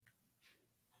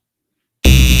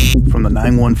From the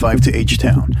 915 to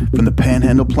H-Town, from the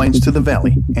Panhandle Plains to the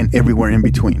Valley, and everywhere in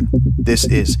between. This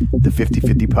is the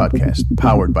 50/50 Podcast,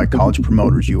 powered by College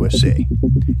Promoters USA.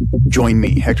 Join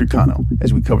me, Hector Cano,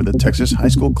 as we cover the Texas high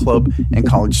school club and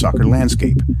college soccer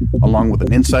landscape, along with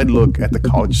an inside look at the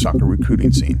college soccer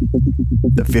recruiting scene.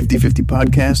 The 50/50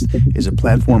 Podcast is a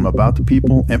platform about the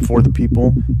people and for the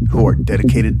people who are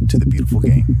dedicated to the beautiful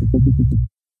game.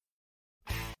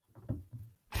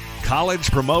 College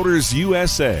Promoters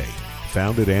USA,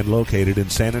 founded and located in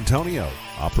San Antonio,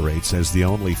 operates as the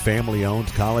only family-owned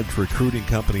college recruiting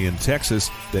company in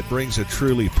Texas that brings a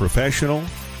truly professional,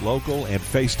 local, and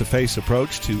face-to-face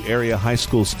approach to area high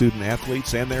school student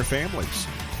athletes and their families.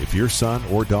 If your son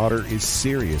or daughter is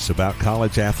serious about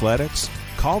college athletics,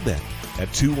 call them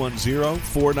at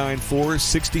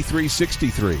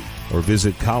 210-494-6363 or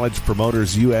visit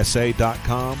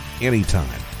collegepromotersusa.com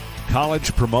anytime.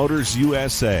 College Promoters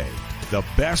USA, the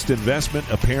best investment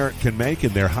a parent can make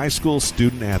in their high school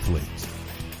student athletes.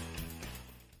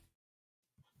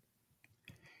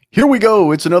 Here we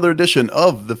go. It's another edition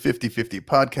of the 50/50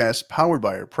 Podcast, powered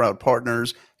by our proud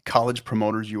partners, College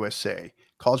Promoters USA.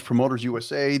 College Promoters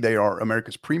USA, they are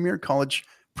America's premier college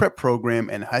prep program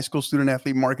and high school student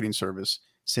athlete marketing service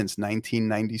since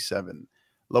 1997.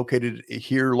 Located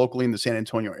here locally in the San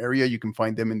Antonio area, you can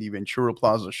find them in the Ventura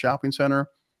Plaza Shopping Center.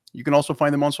 You can also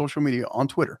find them on social media on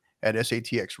Twitter at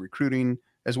SATX Recruiting,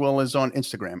 as well as on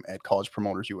Instagram at College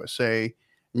Promoters USA.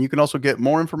 And you can also get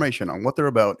more information on what they're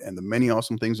about and the many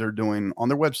awesome things they're doing on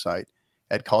their website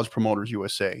at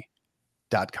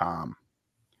collegepromotersusa.com.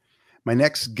 My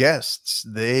next guests,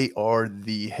 they are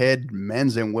the head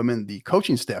men's and women, the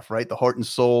coaching staff, right? The heart and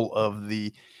soul of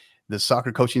the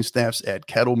soccer coaching staffs at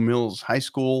Caddo Mills High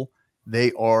School.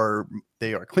 They are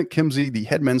Clint Kimsey, the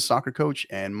head men's soccer coach,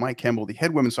 and Mike Campbell, the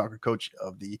head women's soccer coach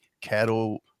of the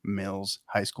Caddo Mills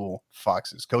High School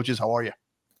Foxes. Coaches, how are you?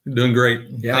 Doing great.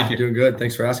 Yeah, Thank you. Doing good.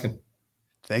 Thanks for asking.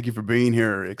 Thank you for being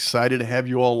here. Excited to have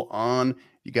you all on.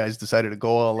 You guys decided to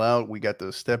go all out. We got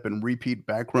the step and repeat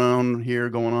background here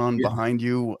going on behind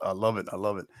you. I love it.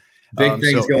 Big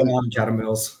things going on in Caddo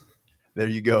Mills. There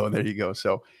you go.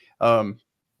 So, and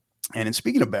in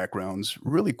speaking of backgrounds,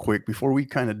 really quick before we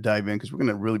kind of dive in, because we're going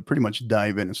to really pretty much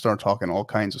dive in and start talking all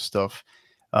kinds of stuff.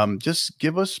 Just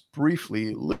give us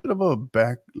briefly a little bit of a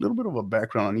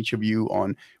background on each of you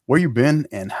on where you've been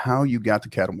and how you got to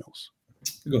Caddo Mills.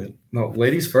 Go ahead. No,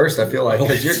 ladies first, I feel like,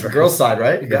 because you're the girls' side,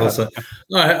 right? Yeah. All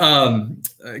right.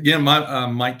 Again,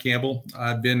 Mike Campbell.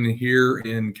 I've been here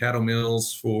in Caddo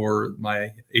Mills for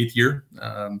my 8th year.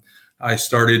 I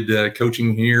started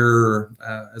coaching here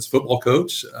as a football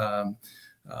coach.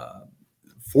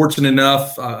 Fortunate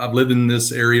enough, I've lived in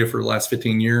this area for the last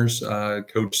 15 years,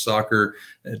 coached soccer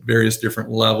at various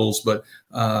different levels, but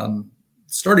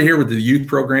started here with the youth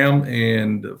program.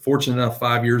 And fortunate enough,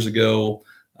 5 years ago,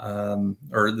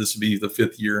 or this will be the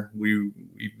 5th year, we've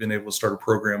been able to start a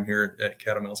program here at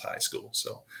Caddo Mills High School.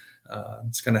 So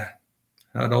it's kind of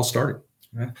how it all started.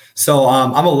 So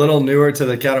I'm a little newer to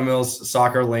the Caddo Mills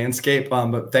soccer landscape,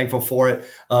 but thankful for it.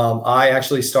 I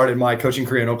actually started my coaching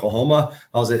career in Oklahoma.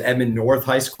 I was at Edmond North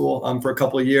High School for a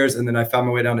couple of years, and then I found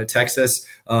my way down to Texas.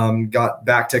 Got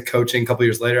back to coaching a couple of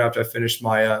years later after I finished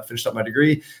up my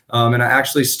degree, and I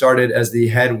actually started as the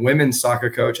head women's soccer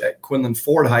coach at Quinlan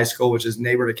Ford High School, which is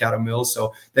neighbor to Caddo Mills,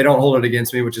 so they don't hold it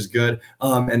against me, which is good.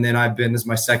 And then this is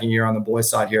my 2nd year on the boys'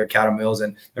 side here at Caddo Mills,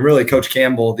 and really Coach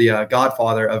Campbell, the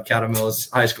godfather of Caddo Mills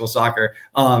High School soccer.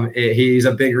 He's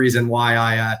a big reason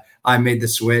why I made the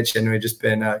switch, and we've just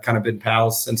been kind of been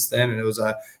pals since then. And it was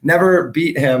never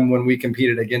beat him when we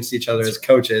competed against each other as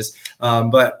coaches.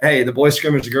 But hey, the boys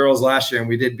scrimmaged girls last year, and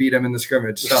we did beat him in the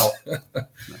scrimmage. So,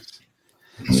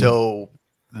 So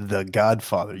the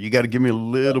Godfather. You got to give me a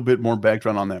little bit more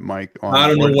background on that, Mike. I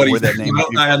don't know what he's that name.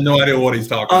 I have no idea what he's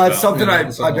talking about. It's something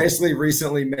I basically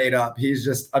recently made up. He's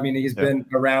been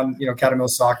around, Caddo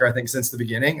Mills soccer, I think, since the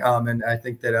beginning. And I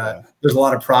think that there's a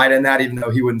lot of pride in that, even though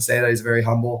he wouldn't say that. He's a very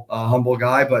humble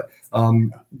guy, but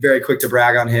very quick to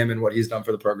brag on him and what he's done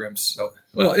for the programs. So,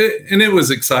 well, it was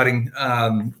exciting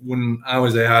when I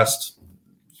was asked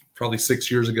probably 6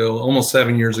 years ago, almost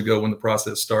 7 years ago, when the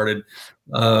process started,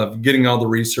 getting all the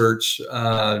research,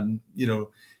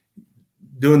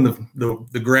 doing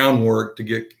the groundwork to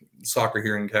get soccer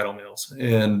here in Caddo Mills.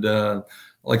 And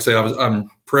like I say,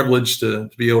 I'm privileged to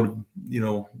be able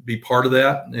to, be part of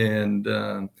that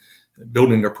and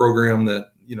building a program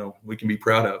that, we can be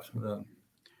proud of.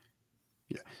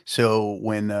 So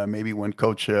when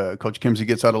Coach Kimsey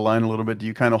gets out of line a little bit, do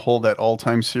you kind of hold that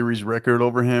all-time series record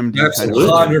over him? Do you Absolutely,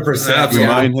 100%.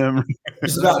 Remind him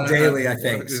just about daily, I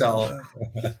think. So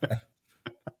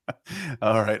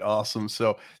All right, awesome.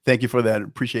 So thank you for that.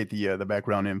 Appreciate the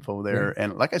background info there.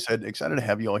 And like I said, excited to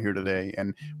have you all here today.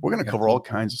 And we're going to cover all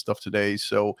kinds of stuff today.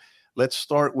 So let's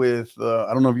start with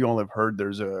I don't know if you all have heard.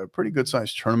 There's a pretty good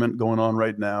sized tournament going on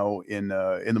right now in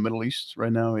the Middle East.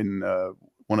 Right now in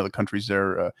one of the countries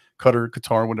there,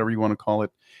 Qatar, whatever you want to call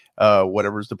it.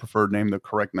 Whatever is the preferred name, the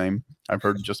correct name. I've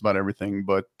heard just about everything.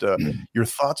 But your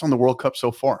thoughts on the World Cup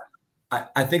so far?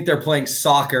 I think they're playing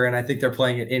soccer, and I think they're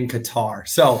playing it in Qatar.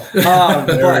 So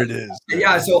there it is.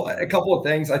 Yeah. So a couple of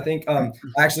things. I think I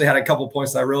actually had a couple of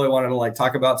points that I really wanted to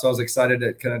talk about. So I was excited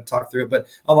to kind of talk through it. But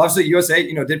obviously USA,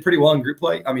 did pretty well in group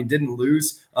play. I mean, didn't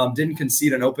lose, didn't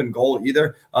concede an open goal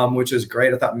either, which is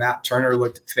great. I thought Matt Turner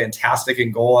looked fantastic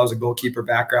in goal. I was a goalkeeper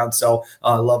background, so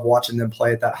I love watching them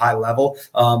play at that high level.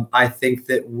 I think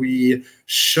that we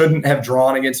shouldn't have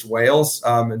drawn against Wales,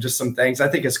 and just some things. I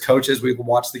think as coaches, we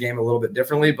watched the game a little bit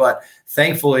differently, but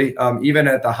thankfully, even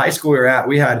at the high school we were at,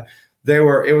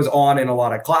 it was on in a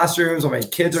lot of classrooms. I mean,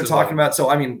 kids are talking about, so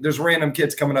I mean, there's random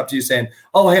kids coming up to you saying,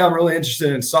 oh, hey, I'm really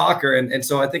interested in soccer. And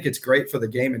so I think it's great for the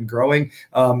game and growing.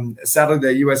 Sadly,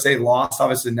 the USA lost,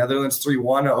 obviously, Netherlands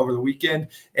 3-1 over the weekend.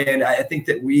 And I think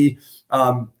that we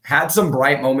had some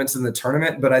bright moments in the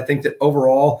tournament, but I think that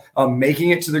overall making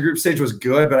it to the group stage was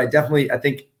good. But I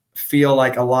think feel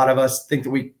like a lot of us think that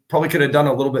we probably could have done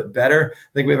a little bit better.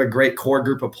 I think we have a great core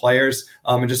group of players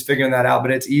and just figuring that out, but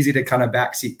it's easy to kind of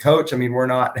backseat coach. I mean, we're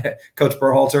not Coach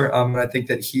Berhalter. And I think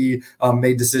that he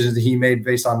made decisions that he made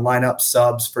based on lineup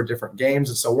subs for different games.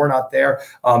 And so we're not there.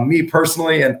 Me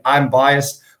personally, and I'm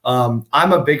biased, I'm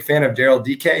a big fan of Daryl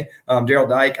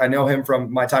Dyke. I know him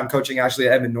from my time coaching actually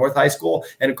at Edmond North High School.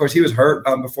 And of course he was hurt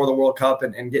before the World Cup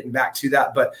and getting back to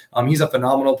that. But he's a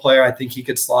phenomenal player. I think he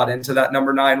could slot into that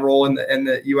number 9 role in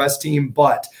the US team.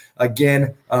 But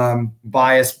again,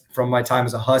 bias from my time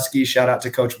as a Husky. Shout out to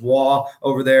Coach Waugh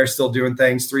over there, still doing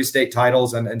things, 3 state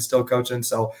titles and still coaching.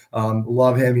 So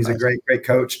love him. He's a great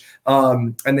coach.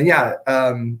 And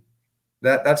then,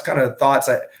 that's kind of thoughts.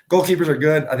 Goalkeepers are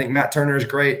good. I think Matt Turner is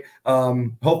great.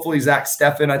 Hopefully Zach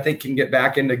Steffen, I think, can get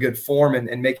back into good form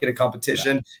and make it a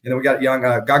competition. And then we got young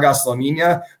Gaga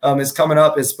Slonina is coming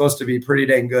up, is supposed to be pretty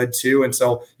dang good too. And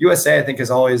so USA, I think, has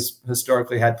always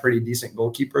historically had pretty decent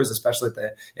goalkeepers, especially at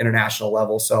the international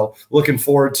level. So looking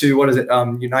forward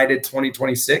to, United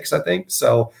 2026, I think.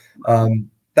 So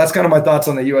that's kind of my thoughts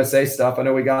on the USA stuff. I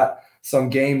know we got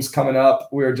some games coming up.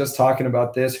 We were just talking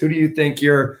about this. Who do you think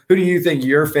your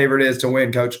favorite is to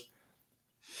win, Coach?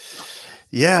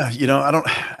 Yeah,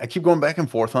 I keep going back and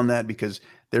forth on that because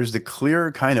there's the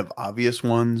clear kind of obvious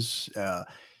ones.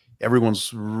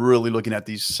 Everyone's really looking at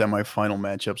these semifinal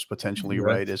matchups potentially,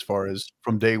 right? As far as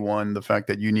from day one, the fact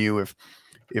that you knew if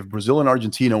Brazil and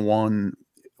Argentina won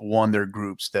their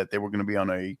groups, that they were going to be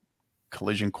on a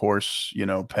collision course,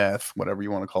 path, whatever you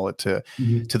want to call it, to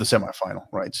the semifinal,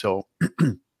 right? So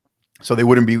they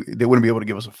wouldn't be able to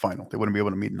give us a final. They wouldn't be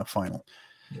able to meet in the final.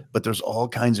 Yeah. But there's all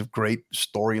kinds of great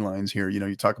storylines here.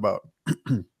 You talk about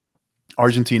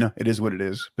Argentina. It is what it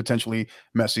is. Potentially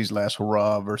Messi's last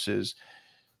hurrah versus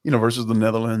the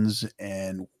Netherlands,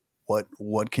 and what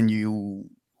can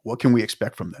we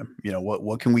expect from them?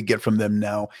 What can we get from them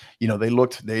now?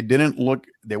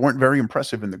 They weren't very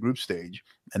impressive in the group stage.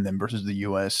 And then versus the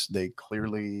US, they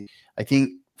clearly, I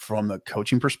think from the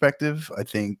coaching perspective, I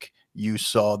think you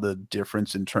saw the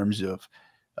difference in terms of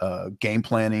game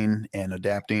planning and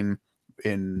adapting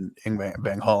in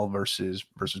Van Gaal versus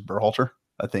Berhalter.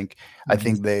 I think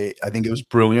it was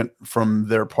brilliant from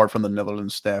their part, from the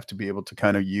Netherlands staff, to be able to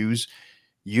kind of use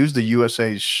the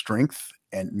USA's strength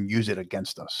and use it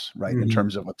against us, right? In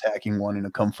terms of attacking, wanting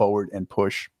to come forward and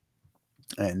push.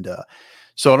 And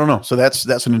so I don't know. So that's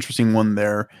an interesting one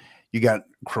there. You got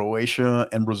Croatia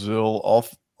and Brazil.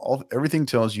 Everything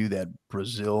tells you that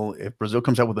if Brazil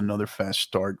comes out with another fast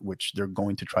start, which they're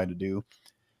going to try to do,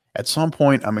 at some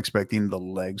point I'm expecting the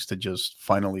legs to just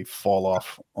finally fall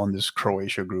off on this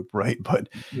Croatia group, right? But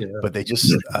they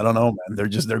just, I don't know, man.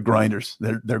 They're grinders.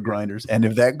 They're grinders. And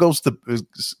if that goes to,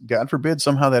 God forbid,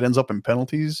 somehow that ends up in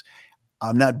penalties,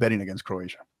 I'm not betting against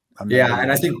Croatia.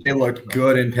 And I think they looked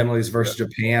good in penalties versus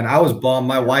Japan. I was bummed.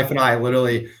 My wife and I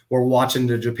literally were watching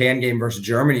the Japan game versus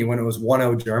Germany when it was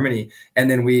 1-0 Germany. And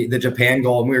then the Japan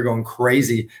goal, and we were going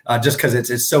crazy just because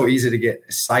it's so easy to get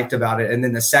psyched about it. And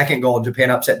then the second goal, Japan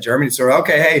upset Germany. So we're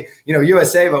okay, hey,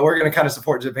 USA, but we're going to kind of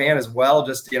support Japan as well.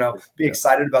 Just, be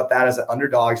excited about that as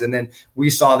underdogs. And then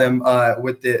we saw them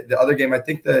with the other game. I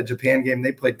think the Japan game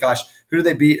they played, gosh, who did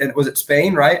they beat? And was it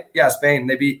Spain, right? Yeah, Spain.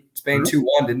 They beat Spain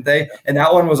 2-1, didn't they? And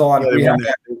that one was on.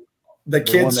 The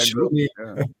kids showed me.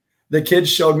 the kids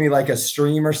showed me like a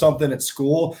stream or something at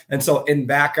school. And so in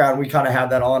background, we kind of had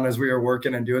that on as we were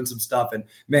working and doing some stuff. And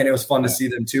man, it was fun to see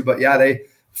them too. But yeah, they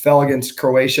fell against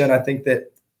Croatia. And I think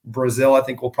that Brazil, I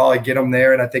think will probably get them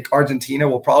there. And I think Argentina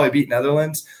will probably beat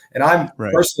Netherlands. And I'm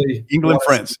personally England,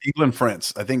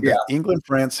 France. I think that England,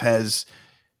 France has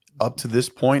up to this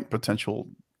point potential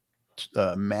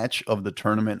match of the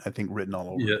tournament, I think, written all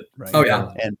over it. Right. Oh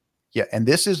yeah. And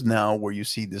this is now where you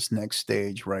see this next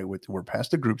stage, right? We're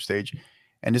past the group stage.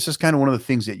 And this is kind of one of the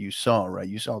things that you saw, right?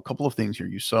 You saw a couple of things here.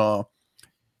 You saw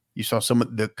some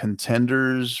of the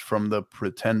contenders from the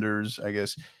pretenders, I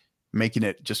guess, making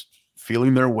it just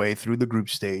feeling their way through the group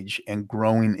stage and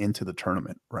growing into the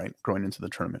tournament, right? Growing into the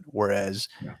tournament. Whereas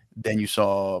then you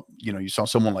saw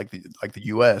someone like the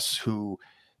US who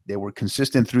they were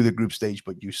consistent through the group stage,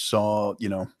 but you saw,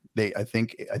 I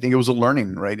think it was a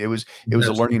learning, right? It was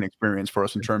a learning experience for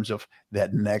us in terms of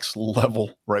that next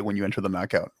level, right? When you enter the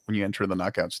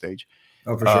knockout stage.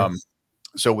 Oh, for sure.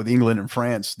 So with England and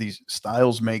France, these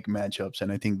styles make matchups.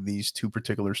 And I think these two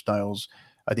particular styles,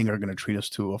 I think, are going to treat us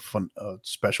to a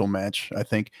special match, I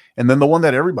think. And then the one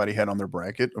that everybody had on their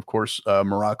bracket, of course,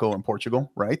 Morocco and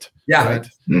Portugal, right? Yeah.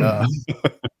 Right.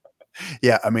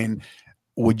 Yeah. I mean,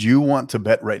 would you want to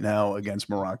bet right now against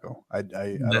Morocco? I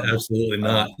absolutely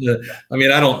not. I mean,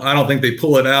 I don't think they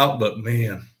pull it out, but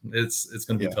man, it's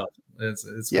going to be tough. It's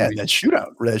that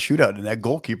shootout, and that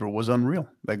goalkeeper was unreal.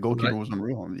 Was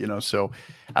unreal. So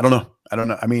I don't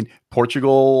know. I mean,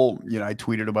 Portugal. I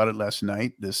tweeted about it last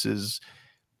night. This is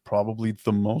probably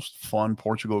the most fun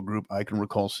Portugal group I can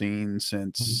recall seeing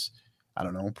since I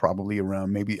don't know, probably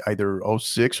around maybe either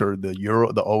 06 or the 08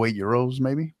 Euros,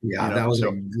 maybe. Yeah, that was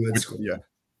a good score. Yeah,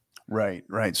 right.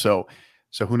 So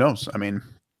who knows? I mean,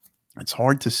 it's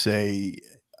hard to say.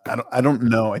 I don't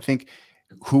know. I think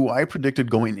who I predicted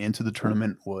going into the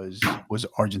tournament was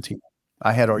Argentina.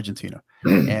 I had Argentina,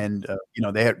 and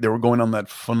they were going on that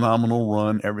phenomenal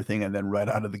run, everything, and then right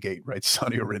out of the gate, right,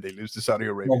 Saudi Arabia, they lose to Saudi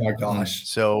Arabia. Oh my gosh!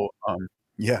 So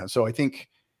so I think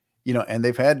and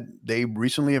they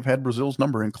recently have had Brazil's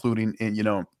number, including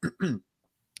in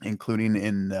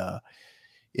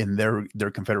in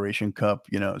their Confederation Cup,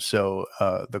 so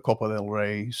the Copa del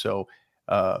Rey, so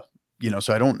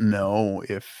so I don't know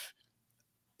if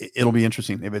it'll be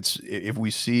interesting if we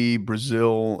see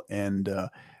Brazil and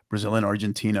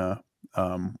Argentina,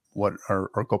 what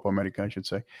our Copa America, I should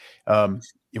say.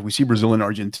 If we see Brazil and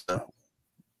Argentina,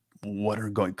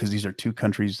 because these are two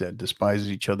countries that despise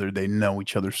each other. They know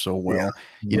each other so well,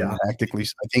 tactically.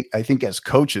 I think as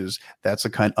coaches, that's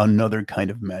another kind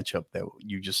of matchup that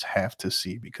you just have to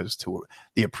see, because to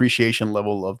the appreciation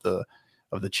level of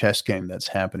the chess game that's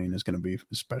happening is going to be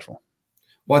special.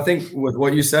 Well, I think with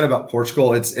what you said about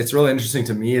Portugal, it's really interesting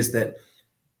to me is that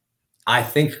I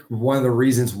think one of the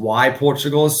reasons why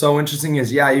Portugal is so interesting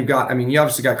is, you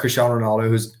obviously got Cristiano Ronaldo,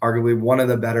 who's arguably one of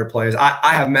the better players.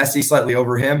 I have Messi slightly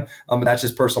over him, but that's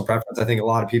just personal preference. I think a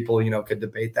lot of people, could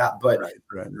debate that. But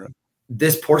right.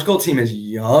 This Portugal team is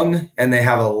young, and they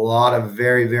have a lot of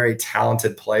very, very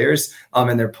talented players,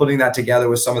 and they're putting that together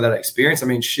with some of that experience. I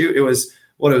mean, it was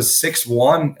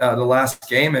 6-1 the last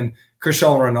game, and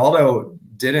Cristiano Ronaldo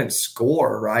didn't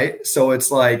score, right? So it's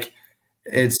like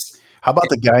how about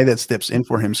the guy that steps in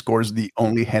for him scores the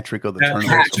only hat trick of the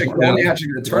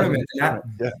tournament?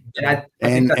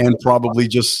 And probably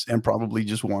just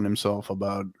won himself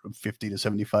about $50 to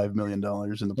 $75 million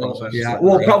in the process. Yeah,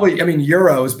 well, probably. I mean,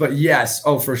 euros, but yes,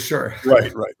 for sure.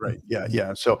 Right.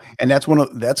 Yeah. So, and that's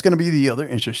going to be the other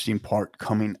interesting part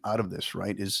coming out of this,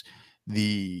 right? Is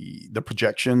the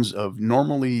projections of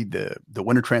normally the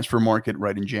winter transfer market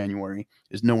right in January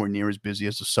is nowhere near as busy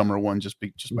as the summer one, just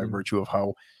by virtue of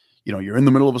how you're in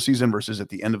the middle of a season versus at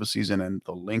the end of a season and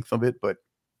the length of it. But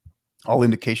all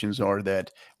indications are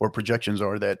that, or projections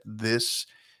are that this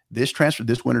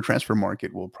winter transfer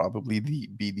market will probably be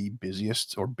the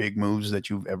busiest or big moves that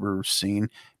you've ever seen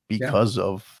because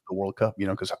of the World Cup,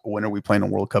 because when are we playing a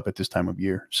World Cup at this time of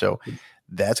year? So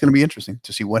that's going to be interesting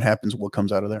to see what happens, what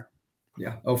comes out of there.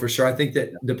 Yeah. Oh, for sure. I think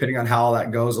that depending on how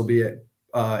that goes will be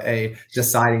a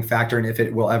deciding factor, and if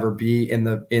it will ever be in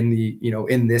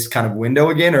this kind of window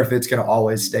again, or if it's going to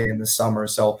always stay in the summer.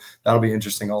 So that'll be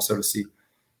interesting also to see.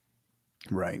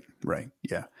 Right.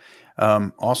 Yeah.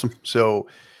 Awesome. So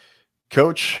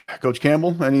Coach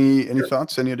Campbell, any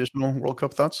thoughts, any additional World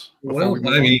Cup thoughts? Well,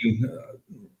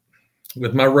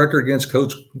 with my record against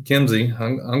Coach Kimsey,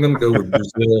 I'm going to go with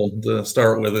Brazil to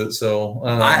start with it. So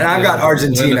I've got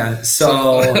Argentina,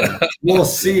 so we'll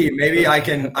see. Maybe I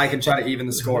can try to even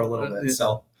the score a little bit.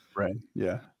 So right,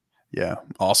 yeah,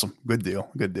 awesome, good deal.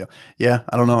 Yeah,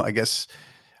 I don't know. I guess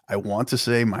I want to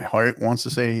say, my heart wants to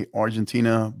say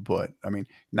Argentina, but I mean,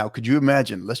 now could you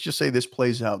imagine, let's just say this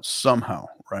plays out somehow,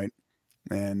 right?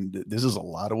 And this is a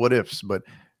lot of what ifs, but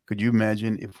could you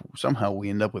imagine if somehow we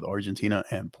end up with Argentina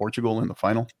and Portugal in the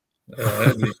final?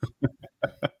 Could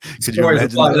you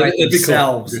imagine that?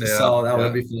 Themselves, Yeah, so that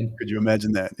would be fun. Could you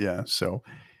imagine that? Yeah. So,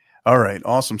 all right,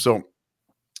 awesome. So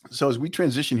as we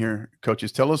transition here,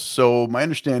 coaches, tell us. So my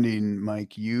understanding,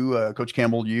 Mike, you, Coach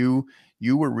Campbell, you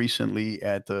were recently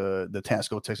at the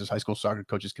TASCO, Texas High School Soccer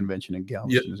Coaches Convention in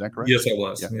Galveston. Yeah. Is that correct? Yes, I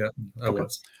was. Yeah, I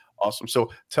was. Awesome.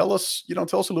 So tell us a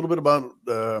little bit about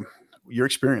your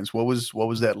experience. What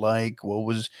was that like?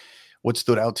 What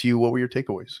stood out to you? What were your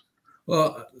takeaways?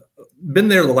 Well, been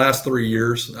there the last 3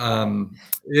 years.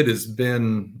 It has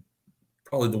been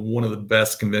probably one of the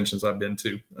best conventions I've been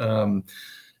to.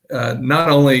 Not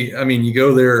only, I mean, you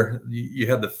go there, you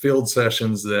have the field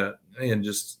sessions and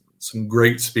just some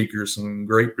great speakers, some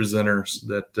great presenters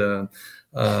that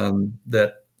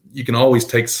you can always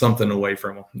take something away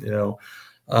from them.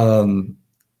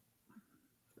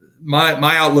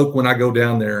 My outlook when I go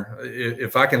down there,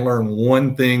 if I can learn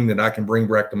one thing that I can bring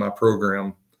back to my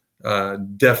program,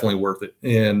 definitely worth it.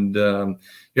 And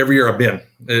every year I've been,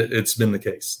 it's been the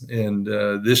case. And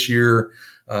this year,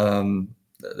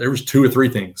 there was 2 or 3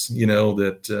 things,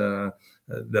 that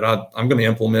I'm going to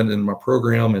implement in my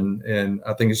program, and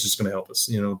I think it's just going to help us,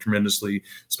 tremendously,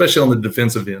 especially on the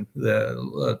defensive end.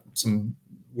 Some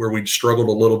where we struggled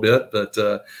a little bit, but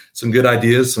some good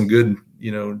ideas, some good,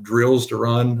 drills to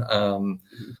run. The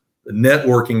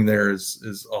networking there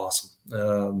is awesome.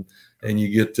 And you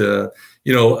get to,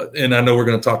 and I know we're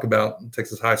going to talk about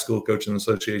Texas High School Coaching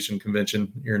Association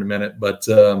Convention here in a minute, but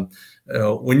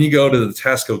when you go to the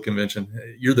TASCO convention,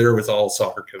 you're there with all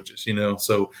soccer coaches,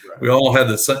 so right. We all have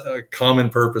this common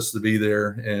purpose to be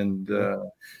there, and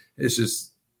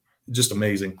it's just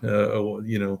amazing,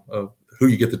 who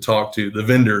you get to talk to, the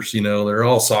vendors, they're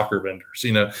all soccer vendors,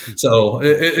 so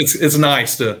it's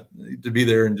nice to be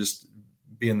there and just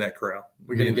be in that crowd.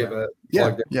 We're going to give a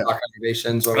plug to Soccer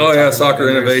Innovations. Soccer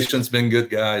Innovations, been good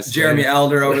guys. Jeremy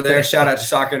Elder over there. Shout out to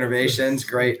Soccer Innovations.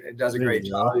 Great. It does a great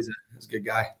job. He's a good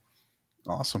guy.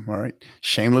 Awesome. All right.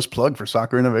 Shameless plug for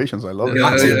Soccer Innovations. I love it.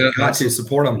 Got to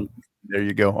support them. There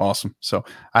you go. Awesome. So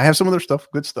I have some of their stuff,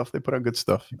 good stuff. They put out good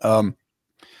stuff.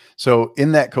 So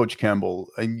in that, Coach Campbell,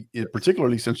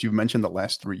 particularly since you've mentioned the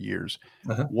last 3 years,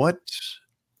 what,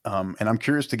 and I'm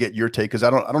curious to get your take, because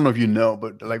I don't know if you know,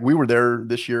 but like we were there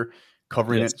this year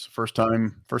covering it. First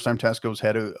time TASCO's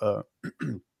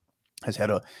has had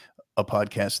a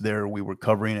podcast there. We were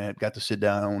covering it, got to sit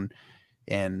down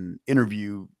and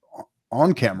interview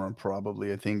on camera,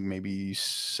 probably, I think maybe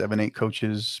 7, 8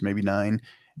 coaches, maybe 9.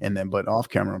 And then, but off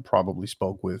camera, probably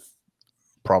spoke with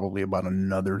probably about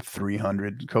another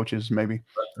 300 coaches, maybe.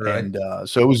 Right. And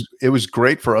so it was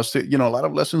great for us to, a lot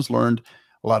of lessons learned,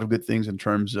 a lot of good things in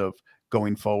terms of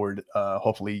going forward.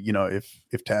 Hopefully, if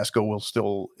TASCO will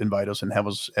still invite us and have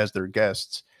us as their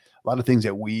guests, a lot of things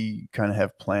that we kind of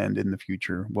have planned in the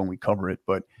future when we cover it.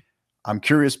 But I'm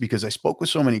curious because I spoke with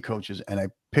so many coaches and I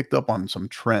picked up on some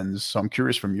trends. So I'm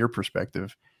curious from your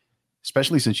perspective,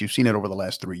 especially since you've seen it over the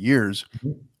last 3 years,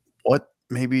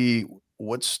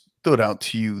 what stood out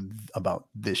to you about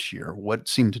this year? What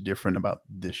seemed different about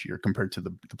this year compared to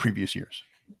the previous years?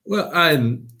 Well,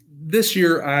 this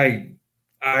year,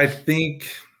 I think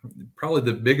probably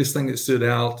the biggest thing that stood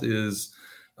out is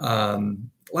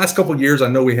last couple of years, I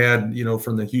know we had,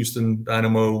 from the Houston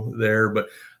Dynamo there, but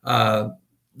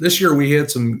this year we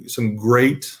had some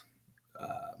great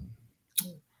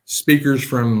speakers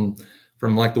from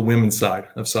like the women's side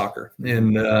of soccer.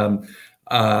 And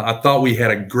I thought we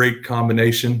had a great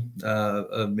combination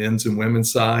of men's and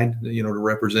women's side, to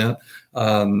represent.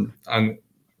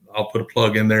 I'll put a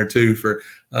plug in there too for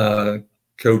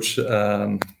Coach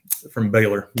from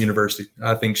Baylor University.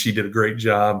 I think she did a great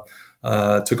job.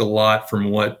 Took a lot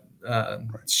from what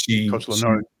Coach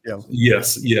Leonard.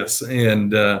 Yes.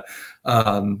 And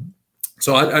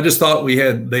so I just thought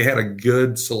they had a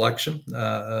good selection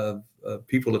of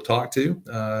people to talk to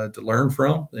learn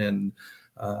from, and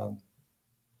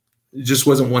it just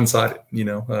wasn't one-sided.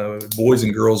 Boys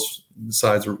and girls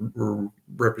sides were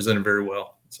represented very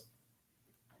well. So.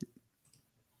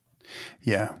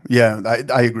 Yeah,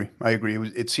 I agree.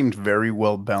 It seemed very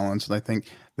well balanced, and I think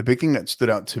the big thing that stood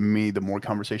out to me, the more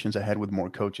conversations I had with more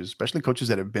coaches, especially coaches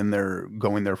that have been there,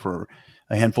 going there for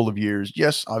a handful of years.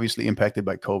 Yes, obviously impacted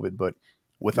by COVID, but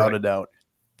without a doubt,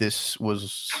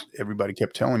 everybody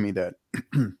kept telling me that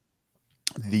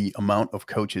the amount of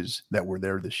coaches that were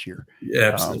there this year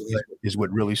is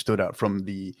what really stood out. From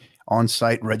the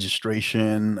on-site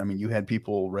registration. I mean, you had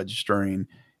people registering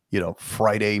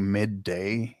Friday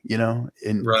midday,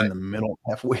 in Right. the middle,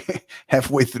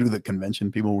 halfway through the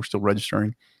convention, people were still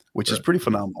registering, which is pretty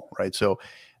phenomenal, right? So,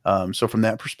 so from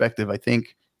that perspective, I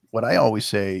think what I always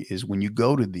say is when you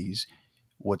go to these,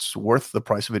 what's worth the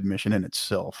price of admission in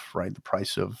itself, right? The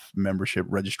price of membership,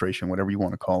 registration, whatever you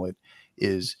want to call it,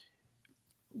 is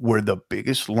where the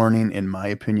biggest learning, in my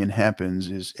opinion,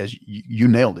 happens is, as you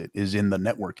nailed it, is in the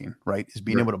networking, right? Is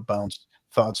being able to bounce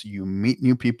thoughts. You meet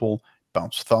new people,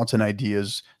 bounce thoughts and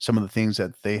ideas, some of the things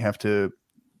that they have to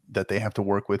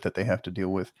work with, that they have to deal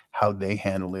with, how they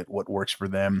handle it, what works for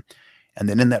them. And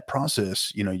then in that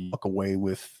process, you walk away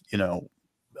with,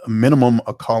 a minimum,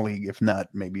 a colleague, if not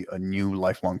maybe a new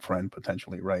lifelong friend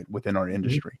potentially, right, within our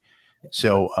industry.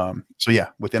 So,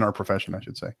 within our profession, I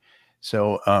should say.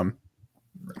 So,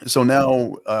 so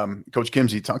now, Coach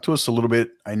Kimsey, talk to us a little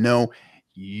bit. I know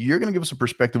you're going to give us a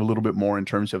perspective a little bit more in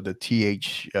terms of the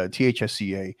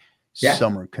THSCA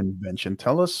Summer Convention.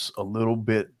 Tell us a little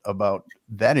bit about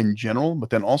that in general,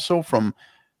 but then also from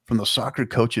the soccer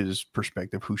coach's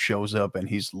perspective, who shows up and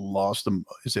he's lost them.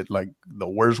 Is it like the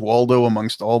Where's Waldo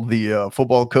amongst all the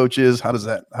football coaches? How does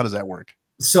that work?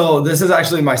 So this is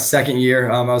actually my second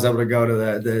year. I was able to go to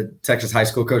the Texas High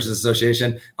School Coaches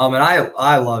Association, and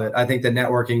I love it. I think the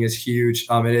networking is huge.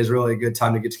 It is really a good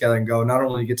time to get together and go. Not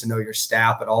only get to know your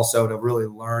staff, but also to really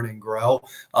learn and grow.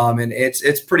 And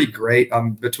it's pretty great.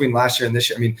 Between last year and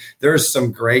this year, I mean, there's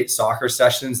some great soccer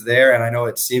sessions there. And I know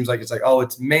it seems like it's like, oh,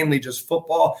 it's mainly just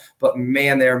football, but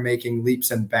man, they're making leaps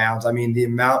and bounds. I mean, the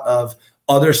amount of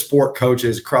other sport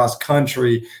coaches, cross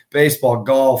country, baseball,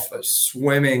 golf,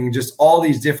 swimming, just all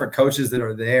these different coaches that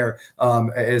are there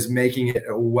is making it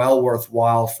well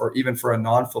worthwhile for a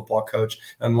non-football coach.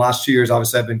 And the last 2 years,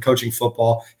 obviously, I've been coaching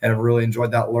football and I've really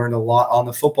enjoyed that, learned a lot on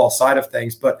the football side of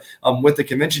things. But with the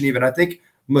convention, even I think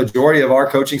majority of our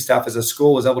coaching staff as a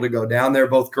school was able to go down there,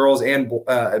 both girls and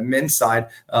men's side,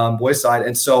 boys side.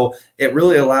 And so it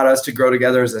really allowed us to grow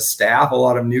together as a staff, a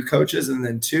lot of new coaches. And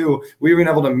then two, we were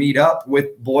able to meet up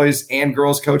with boys and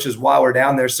girls coaches while we're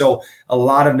down there. So a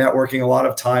lot of networking, a lot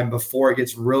of time before it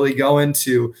gets really going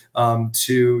to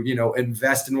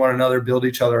invest in one another, build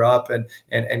each other up and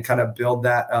kind of build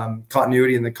that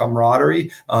continuity and the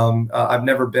camaraderie. I've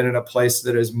never been in a place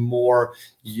that is more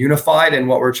unified in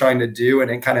what we're trying to do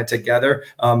and kind of together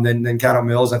than Caddo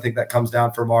Mills. I think that comes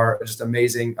down from our just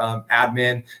amazing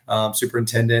admin,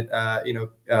 superintendent,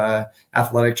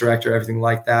 athletic director, everything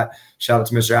like that. Shout out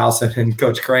to Mr. Allison and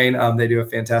Coach Crane. They do a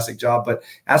fantastic job. But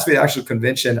as for the actual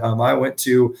convention, I went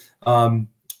to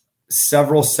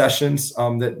several sessions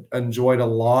that enjoyed a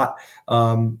lot.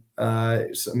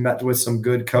 Met with some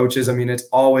good coaches. I mean, it's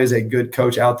always a good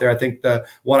coach out there. I think the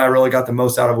one I really got the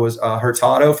most out of was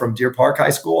Hurtado from Deer Park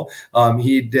High School.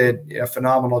 He did a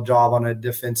phenomenal job on a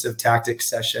defensive tactics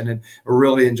session and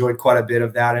really enjoyed quite a bit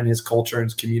of that in his culture and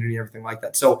his community and everything like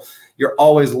that. So you're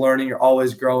always learning, you're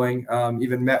always growing.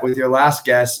 Even met with your last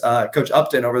guest, Coach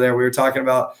Upton over there. We were talking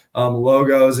about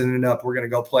logos and ended up we're going to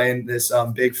go play in this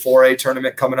big 4A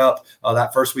tournament coming up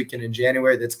that first weekend in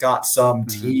January that's got some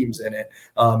teams in it.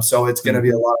 So it's going to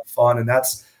be a lot of fun. And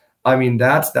that's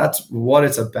what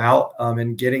it's about.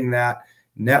 And getting that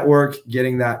network,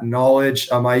 getting that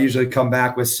knowledge. I usually come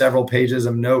back with several pages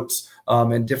of notes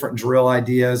and different drill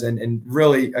ideas and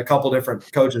really a couple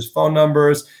different coaches' phone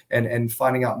numbers and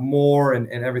finding out more and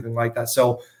everything like that.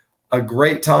 So a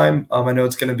great time. I know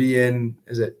it's going to be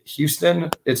is it Houston?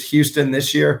 It's Houston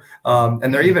this year.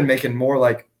 And they're even making more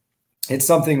like, it's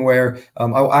something where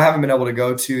I haven't been able to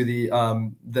go to the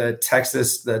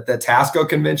TASCO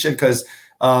convention because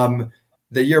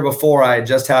the year before I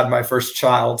just had my first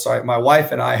child. So my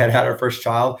wife and I had our first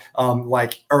child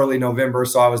like early November.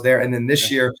 So I was there. And then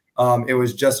this year it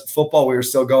was just football. We were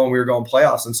still going. We were going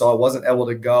playoffs. And so I wasn't able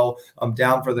to go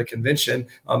down for the convention.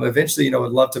 Eventually,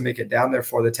 would love to make it down there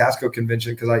for the TASCO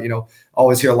convention because I,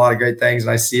 always hear a lot of great things.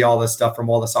 And I see all this stuff from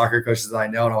all the soccer coaches that I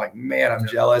know. And I'm like, man, I'm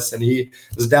jealous. And he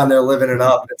was down there living it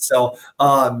up. And so,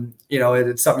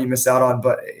 it's something you miss out on.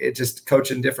 But it just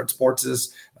coaching different sports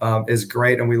is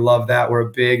great. And we love that. We're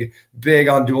big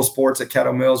on dual sports at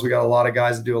Caddo Mills. We got a lot of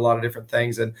guys that do a lot of different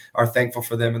things and are thankful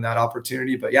for them and that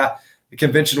opportunity. But yeah, the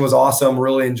convention was awesome.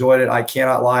 Really enjoyed it. I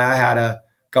cannot lie.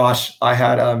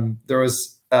 There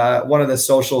was one of the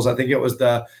socials. I think it was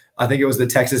the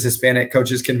Texas Hispanic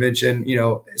Coaches Convention,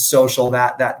 social,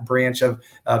 that branch of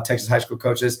Texas high school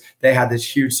coaches. They had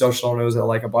this huge social, and it was at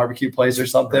like a barbecue place or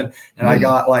something. And I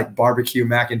got like barbecue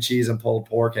mac and cheese and pulled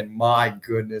pork, and my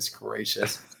goodness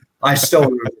gracious, I still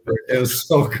remember it. It was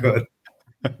so good.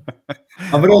 But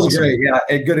it was great. Yeah,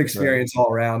 a good experience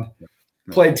all around.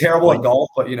 Played terrible at golf,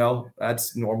 but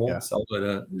that's normal. Yeah. So,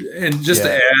 but and just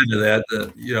to add to that,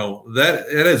 that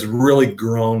it has really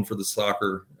grown for the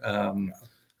soccer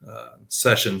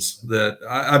sessions that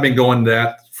I've been going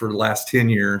that for the last 10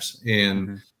 years.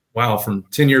 And wow, from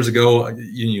 10 years ago,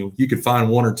 you could find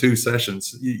one or two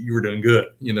sessions, you were doing good,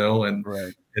 and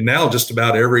now just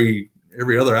about every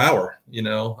other hour, you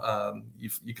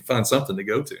can find something to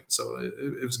go to. So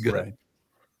it was good. Right.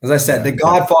 As I said, the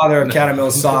Godfather of Caddo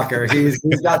Mills soccer. He's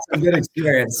got some good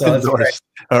experience. So that's great.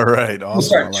 All right. Awesome. We'll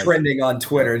start trending on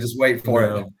Twitter. Just wait for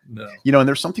it. No. And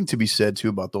there's something to be said too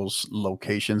about those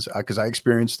locations, because I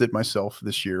experienced it myself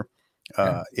this year.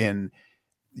 And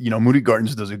Moody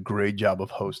Gardens does a great job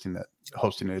of hosting it.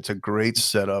 It's a great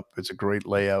setup. It's a great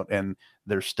layout, and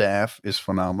their staff is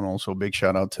phenomenal. So big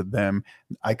shout out to them.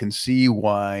 I can see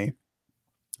why.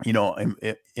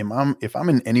 If I'm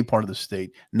in any part of the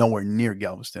state, nowhere near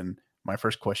Galveston, my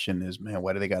first question is, man,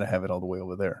 why do they got to have it all the way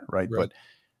over there? Right. But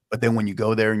then when you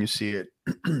go there and you see it,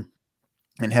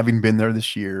 and having been there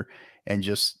this year, and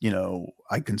just,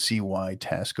 I can see why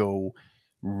TASCO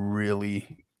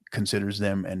really considers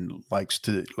them and likes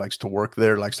to work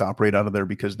there, likes to operate out of there,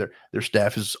 because their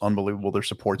staff is unbelievable. Their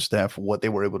support staff, what they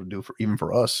were able to do even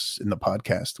for us in the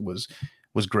podcast was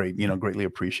great, greatly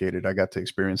appreciated. I got to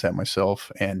experience that myself,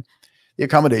 and the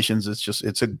accommodations,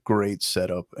 it's a great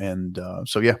setup. And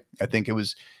I think it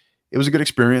was a good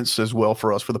experience as well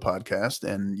for us for the podcast.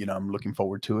 And, I'm looking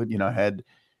forward to it. I had,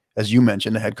 as you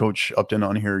mentioned, I had Coach Upton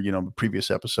on here, the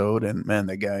previous episode, and man,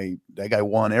 that guy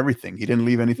won everything. He didn't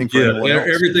leave anything for anyone else.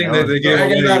 Everything that they gave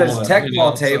away. Got his tech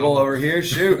ball table over here.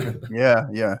 Shoot.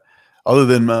 Yeah. Other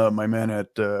than my man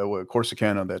at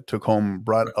Corsicana that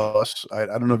brought us. I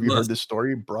don't know if you heard this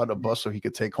story. Brought a bus so he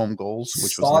could take home goals.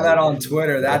 Which saw that on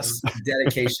Twitter. That's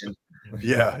dedication.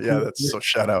 Yeah. That's so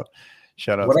shout out.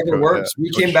 Whatever works. We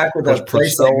came back with a play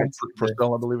segment.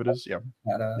 Purcell, I believe it is. Yeah.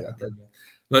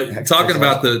 But talking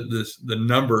about the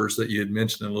numbers that you had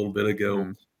mentioned a little bit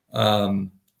ago,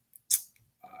 I'm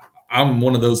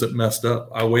one of those that messed up.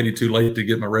 I waited too late to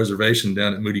get my reservation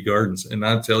down at Moody Gardens, and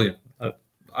I tell you,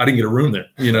 I didn't get a room there,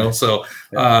 so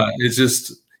it's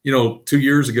just, 2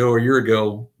 years ago or a year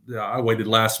ago, I waited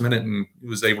last minute and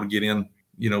was able to get in,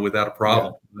 without a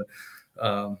problem.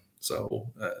 Yeah.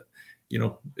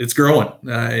 It's growing.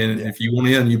 And if you want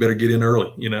in, you better get in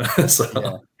early,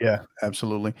 so. Yeah,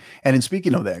 absolutely. And in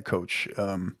speaking of that, Coach,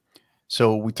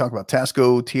 so we talk about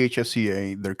TASCO,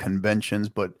 THSCA, their conventions,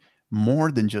 but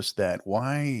more than just that,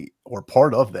 why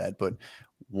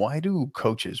do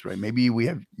coaches, right? Maybe we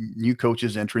have new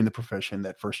coaches entering the profession,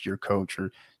 that first year coach,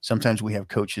 or sometimes we have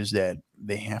coaches that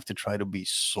they have to try to be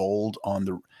sold on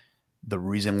the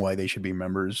reason why they should be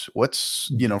members.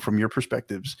 What's, from your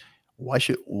perspectives,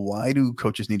 why do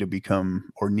coaches need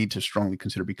to strongly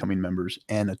consider becoming members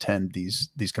and attend these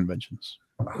conventions?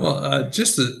 Well,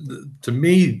 just to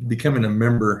me, becoming a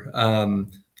member,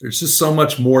 there's just so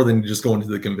much more than just going to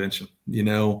the convention,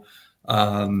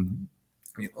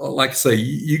 like I say,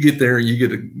 you get there, you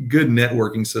get a good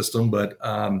networking system, but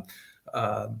I'm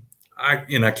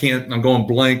going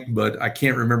blank, but I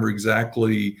can't remember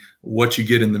exactly what you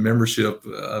get in the membership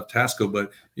of TASCO,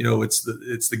 but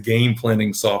it's the game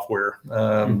planning software.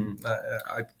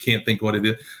 I can't think what it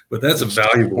is, but that's a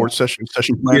valuable sports session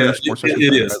planner.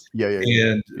 It is. Yeah.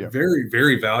 And very,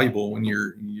 very valuable when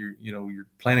you're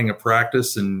planning a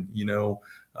practice, and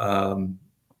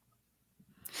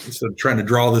instead of trying to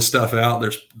draw this stuff out,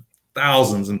 there's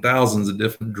thousands and thousands of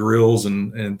different drills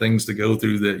and things to go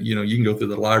through that, you can go through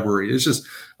the library. It's just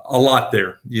a lot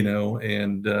there,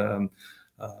 and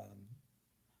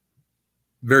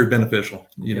very beneficial,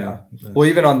 Well,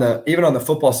 even on the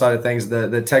football side of things,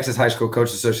 the Texas High School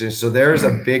Coaches Association. So there's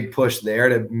a big push there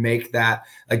to make that,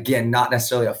 again, not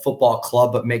necessarily a football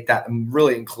club, but make that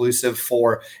really inclusive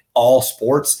for all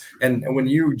sports. And when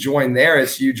you join there, I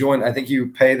think you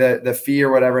pay the fee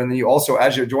or whatever. And then you also,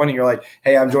 as you're joining, you're like,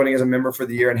 hey, I'm joining as a member for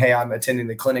the year, and hey, I'm attending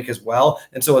the clinic as well.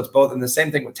 And so it's both. And the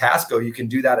same thing with TASCO, you can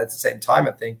do that at the same time,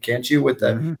 I think, can't you, with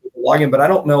the login? But I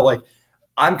don't know,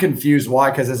 I'm confused why,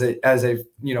 because as a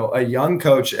young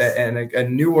coach and a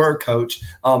newer coach,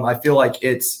 I feel like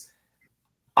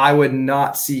I would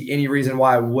not see any reason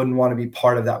why I wouldn't want to be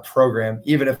part of that program,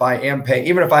 even if I am paying,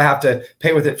 even if I have to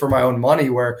pay with it for my own money,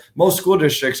 where most school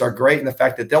districts are great in the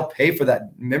fact that they'll pay for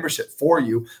that membership for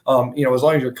you, as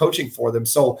long as you're coaching for them.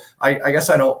 So I guess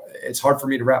it's hard for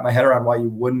me to wrap my head around why you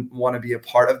wouldn't want to be a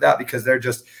part of that, because they're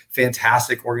just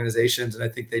fantastic organizations. And I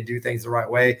think they do things the right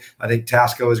way. I think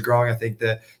TASCO is growing. I think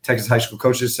the Texas High School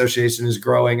Coaches Association is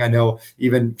growing. I know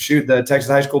even the Texas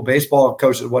High School baseball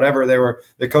coaches, whatever they were,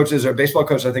 the coaches or baseball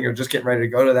coaches coaches I think are just getting ready to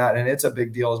go to that, and it's a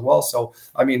big deal as well. So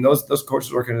I mean, those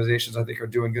coaches organizations I think are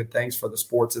doing good things for the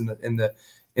sports in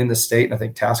the state, and I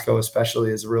think TASCO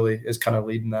especially is kind of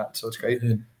leading that. So it's great.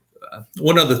 And,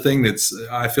 one other thing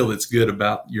I feel that's good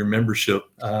about your membership,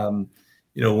 when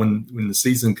the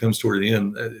season comes toward the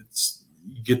end,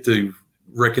 you get to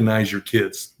recognize your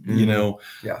kids, for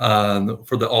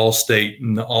the all state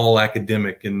and the all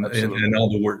academic and all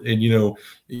the work. And,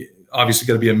 obviously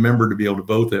got to be a member to be able to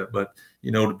vote that, but,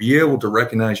 to be able to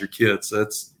recognize your kids,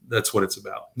 that's what it's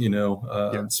about,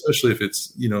 especially if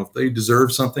it's, if they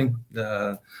deserve something,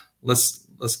 let's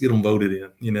get them voted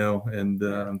in,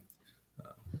 and,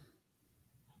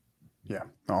 yeah.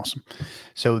 Awesome.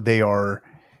 So they are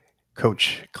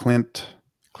Coach Clint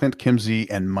Kimsey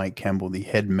and Mike Campbell, the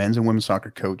head men's and women's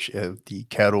soccer coach of the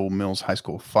Caddo Mills High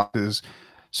School Foxes.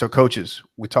 So coaches,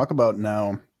 we talk about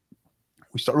now,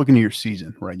 we start looking at your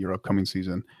season, right? Your upcoming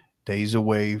season, days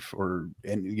away we're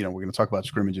going to talk about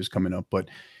scrimmages coming up, but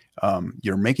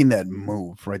you're making that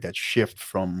move, right? That shift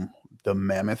from the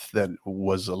mammoth that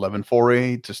was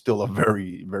 11-4A to still a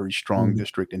very, very strong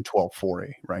district in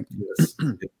 12-4A, right? Yes.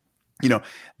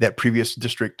 That previous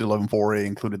district 11-4A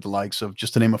included the likes of,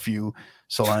 just to name a few,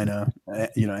 Salina,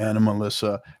 Anna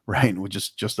Melissa, right? With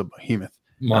just a behemoth.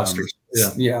 Monsters.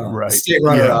 Right. State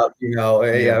runner up,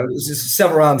 it was just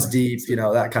several rounds deep,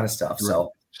 that kind of stuff. Right.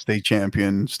 So state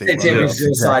champion,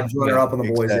 suicide runner up on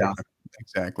the boys.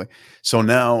 Exactly. So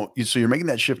now, you're making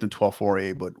that shift in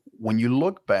 12-4A, but when you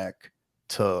look back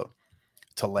to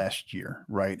last year,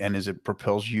 right, and as it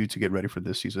propels you to get ready for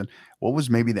this season, what was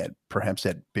maybe perhaps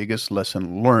that biggest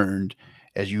lesson learned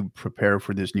as you prepare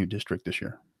for this new district this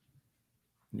year?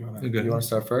 You want to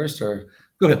start first, or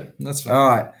go ahead? That's fine. All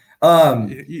right.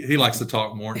 He likes to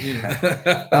talk more.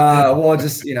 Well,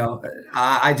 just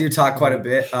I do talk quite a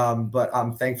bit, but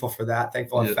I'm thankful for that. I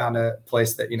found a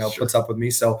place that puts up with me.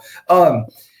 So, I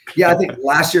think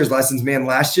last year's lessons, man.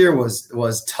 Last year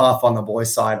was tough on the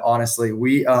boys' side. Honestly,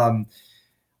 we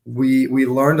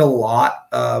learned a lot.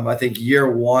 I think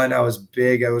year one, I was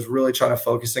big. I was really trying to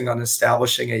focusing on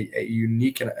establishing a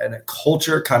unique and a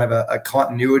culture, kind of a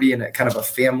continuity and a kind of a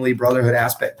family brotherhood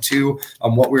aspect to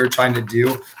what we were trying to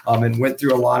do, and went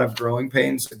through a lot of growing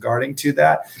pains regarding to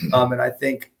that. And I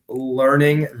think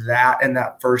learning that in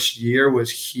that first year was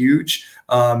huge,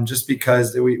 just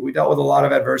because we dealt with a lot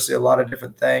of adversity, a lot of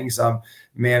different things.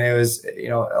 It was,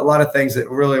 a lot of things that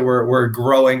really were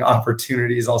growing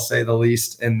opportunities, I'll say the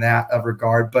least, in that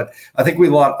regard. But I think we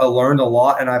learned a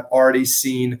lot, and I've already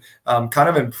seen kind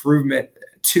of improvement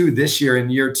to this year. In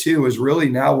year two is really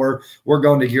now we're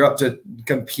going to gear up to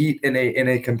compete in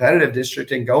a competitive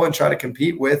district and go and try to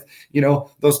compete with,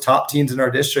 those top teams in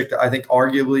our district. I think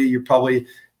arguably you're probably,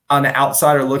 on the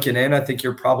outsider looking in, I think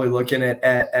you're probably looking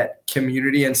at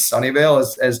Community and Sunnyvale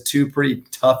as two pretty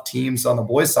tough teams on the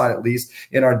boys' side, at least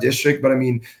in our district. But I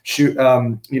mean,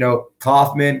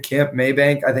 Kaufman, Kemp,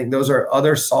 Maybank, I think those are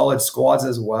other solid squads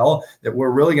as well that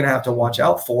we're really going to have to watch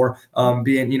out for,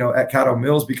 being, at Caddo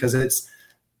Mills, because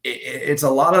it's a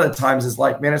lot of the times it's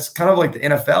like, man, it's kind of like the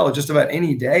NFL. Just about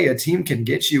any day a team can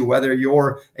get you, whether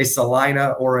you're a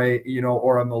Salina or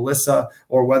a Melissa,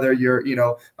 or whether you're,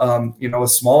 a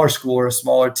smaller school or a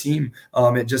smaller team.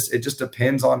 It just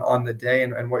depends on the day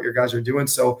and what your guys are doing.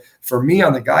 So for me,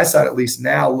 on the guys side, at least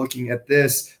now looking at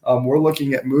this, we're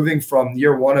looking at moving from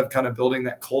year one of kind of building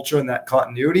that culture and that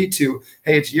continuity to,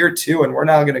 hey, it's year two, and we're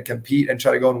now going to compete and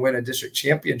try to go and win a district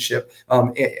championship,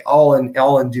 all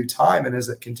in due time. And as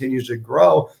it continues to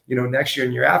grow, next year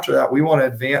and year after that, we want to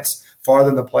advance farther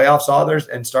in the playoffs, others,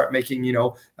 and start making,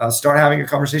 start having a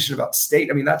conversation about state.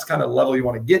 I mean, that's kind of the level you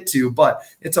want to get to, but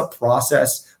it's a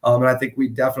process. And I think we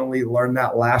definitely learned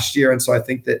that last year. And so I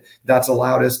think that's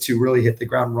allowed us to really hit the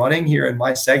ground running here in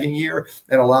my second year,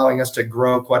 and allowing us to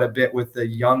grow quite a bit with the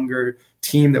younger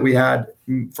team that we had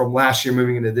from last year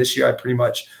moving into this year. I pretty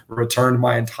much returned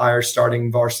my entire starting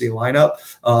varsity lineup.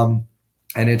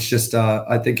 And it's just,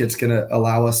 I think it's going to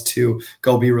allow us to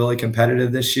go be really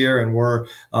competitive this year. And we're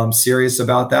serious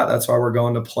about that. That's why we're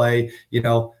going to play,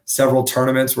 several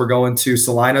tournaments. We're going to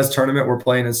Salina's tournament. We're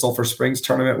playing in Sulphur Springs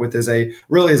tournament, with is a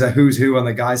who's who on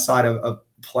the guys' side of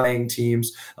playing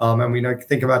teams. And we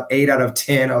think about 8 out of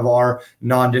 10 of our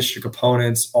non-district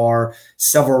opponents are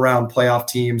several round playoff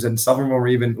teams. And some of them are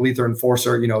even Lether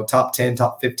Enforcer, top 10,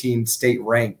 top 15 state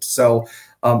ranked. So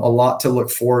a lot to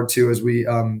look forward to as we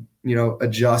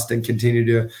adjust and continue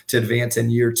to advance in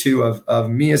year 2 of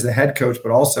me as the head coach,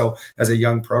 but also as a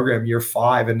young program, year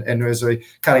 5. And as we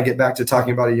kind of get back to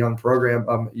talking about a young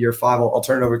program, year 5, I'll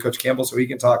turn it over to Coach Campbell so he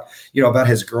can talk, about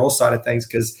his girls side of things,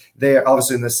 because they are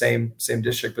obviously in the same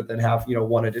district, but then have,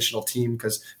 one additional team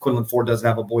because Quinlan Ford doesn't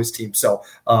have a boys team. So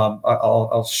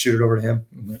I'll shoot it over to him.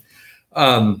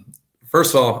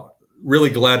 First of all, really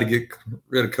glad to get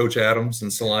rid of Coach Adams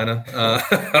and Salina.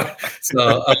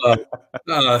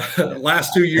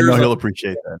 Last 2 years, I know he'll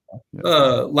appreciate that. Yeah.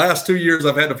 Last 2 years,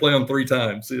 I've had to play them 3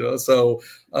 times.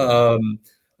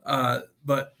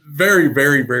 But very,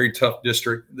 very, very tough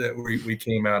district that we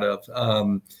came out of,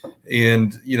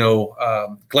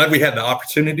 glad we had the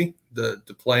opportunity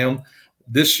to play them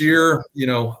this year.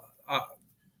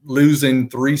 Losing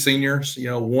 3 seniors,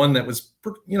 one that was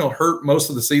hurt most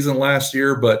of the season last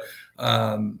year, but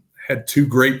had 2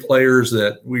 great players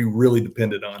that we really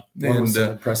depended on. And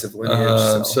impressive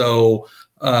lineage.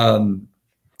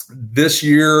 This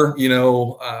year,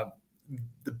 the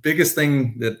biggest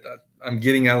thing that I'm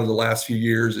getting out of the last few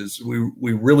years is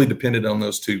we really depended on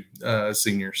those 2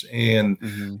 seniors. And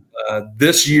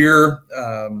this year,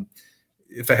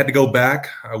 if I had to go back,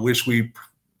 I wish we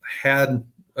had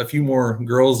a few more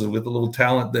girls with a little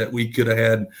talent that we could have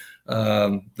had,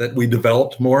 that we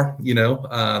developed more.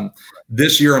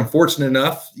 This year I'm fortunate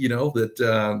enough, that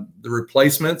the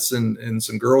replacements and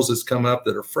some girls that's come up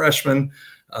that are freshmen,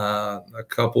 a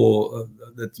couple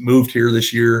that's moved here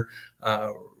this year,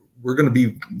 we're going to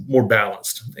be more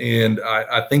balanced, and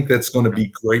I think that's going to be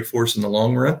great for us in the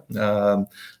long run.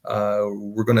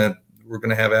 We're going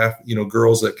to have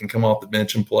girls that can come off the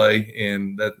bench and play,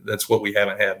 and that's what we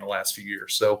haven't had in the last few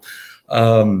years. So,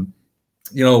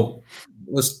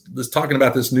 let's talking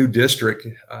about this new district.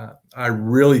 I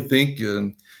really think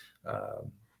you're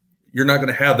not going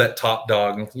to have that top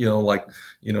dog, like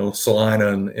Salina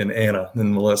and Anna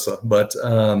and Melissa, but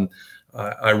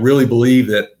I really believe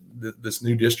that this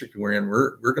new district we're in,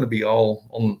 we're going to be all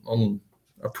on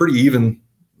a pretty even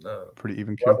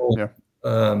level,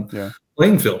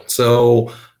 playing field.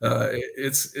 So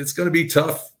it's going to be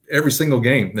tough every single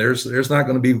game. There's not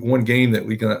going to be one game that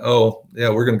we're going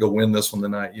to go win this one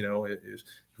tonight. If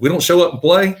we don't show up and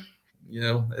play,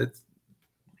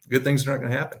 good things are not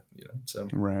going to happen. So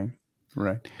right.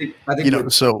 I think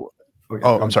I'm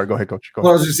sorry. Go ahead, Coach. Well,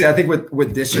 I was just saying, I think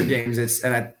with district games,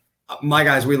 my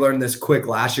guys, we learned this quick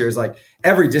last year, is like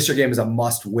every district game is a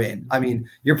must win. I mean,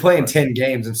 you're playing 10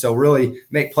 games. And so really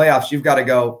make playoffs, you've got to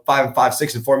go 5-5,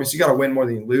 6-4. I mean, so you got to win more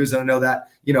than you lose. And I know that,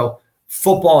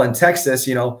 football in Texas,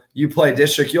 you play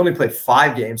district, you only play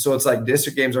 5 games. So it's like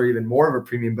district games are even more of a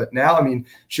premium. But now, I mean,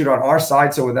 shoot, on our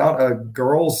side, so without a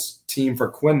girls team for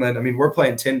Quinlan, I mean, we're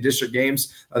playing 10 district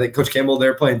games. I think Coach Campbell,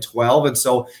 they're playing 12. And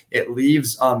so it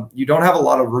leaves, you don't have a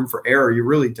lot of room for error. You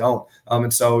really don't.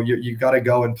 And so you got to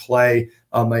go and play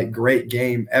a great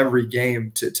game every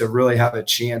game to really have a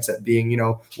chance at being,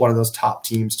 one of those top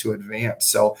teams to advance.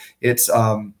 So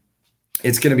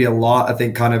it's going to be a lot, I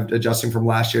think, kind of adjusting from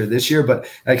last year to this year, but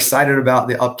excited about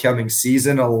the upcoming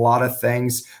season. A lot of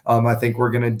things I think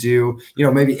we're going to do,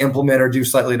 maybe implement or do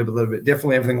slightly a little bit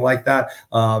differently, everything like that.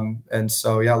 And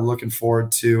so, looking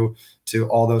forward to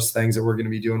all those things that we're going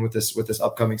to be doing with this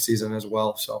upcoming season as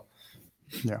well. So,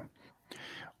 yeah.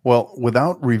 Well,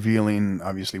 without revealing,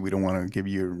 obviously, we don't want to give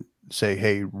you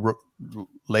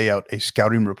lay out a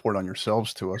scouting report on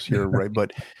yourselves to us here, right?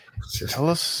 But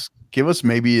give us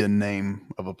maybe a name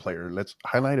of a player. Let's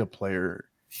highlight a player,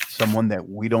 someone that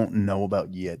we don't know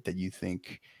about yet that you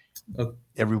think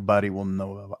everybody will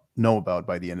know about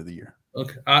by the end of the year.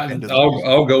 Okay,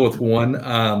 I'll go with one.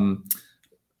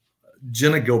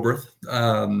 Jenna Gilbreth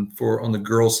on the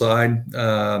girls' side.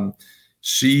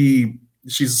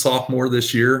 She's a sophomore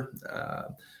this year.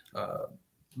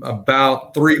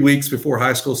 About 3 weeks before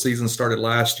high school season started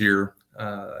last year,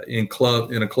 in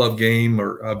a club game,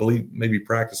 or I believe maybe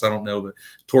practice, I don't know, but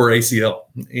tore ACL.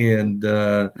 And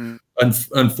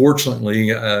unfortunately,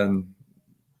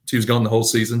 she was gone the whole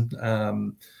season.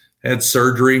 Had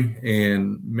surgery,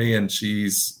 and man,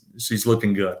 she's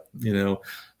looking good.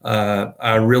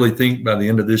 I really think by the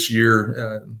end of this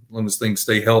year, as long as things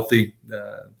stay healthy,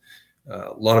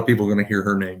 a lot of people are going to hear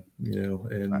her name.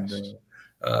 Nice.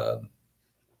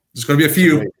 There's going to be a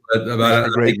few.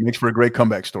 Makes for a great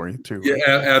comeback story too. Right?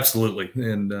 Yeah, absolutely.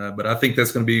 And but I think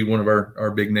that's going to be one of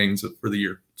our big names for the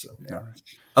year. So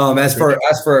as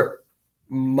for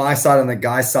my side, on the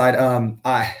guy side,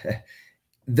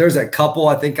 there's a couple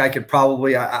I think I could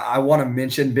probably I want to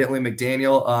mention. Bentley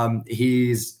McDaniel.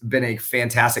 He's been a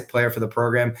fantastic player for the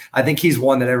program. I think he's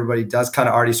one that everybody does kind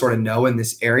of already sort of know in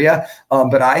this area.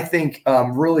 But I think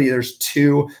really there's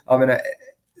two.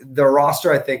 the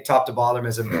roster, I think top to bottom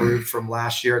has improved from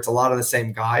last year. It's a lot of the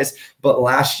same guys, but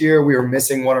last year we were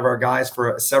missing one of our guys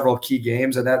for several key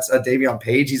games, and that's Davion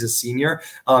Page. He's a senior,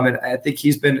 and I think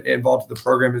he's been involved with the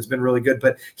program. Has been really good,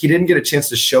 but he didn't get a chance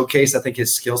to showcase, I think,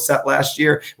 his skill set last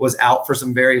year. Was out for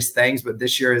some various things, but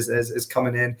this year is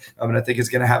coming in, and I think is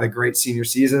going to have a great senior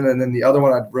season. And then the other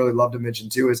one I'd really love to mention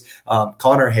too is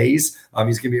Connor Hayes.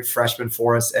 He's going to be a freshman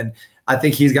for us, and I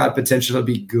think he's got potential to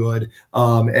be good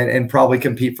and probably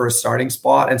compete for a starting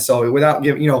spot. And so without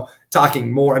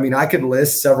talking more, I mean, I could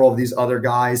list several of these other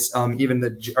guys.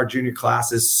 Even our junior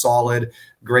class is solid,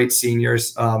 great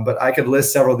seniors. But I could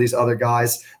list several of these other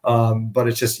guys. But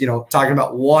it's just, talking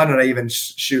about one, and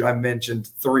I mentioned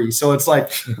three. So it's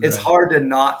like, it's hard to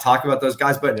not talk about those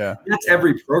guys, but that's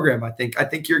every program. I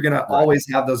think you're going to always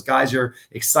have those guys you're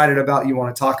excited about, you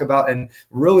want to talk about. And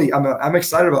really, I'm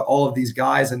excited about all of these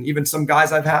guys, and even some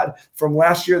guys I've had from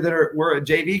last year that were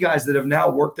JV guys that have now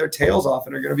worked their tails off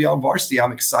and are going to be on varsity.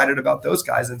 I'm excited about those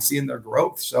guys and seeing their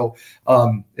growth. So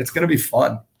it's going to be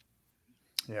fun.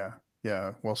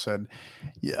 Yeah. Well said.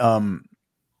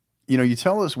 You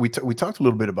tell us, we talked a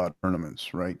little bit about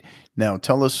tournaments, right? Now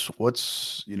tell us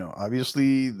what's,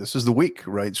 obviously this is the week,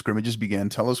 right? Scrimmages began.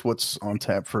 Tell us what's on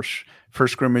tap for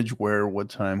first scrimmage, where, what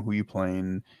time, who you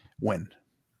playing, when.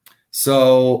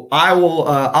 So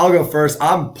I'll go first.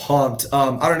 I'm pumped.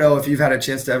 I don't know if you've had a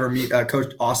chance to ever meet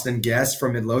Coach Austin Guest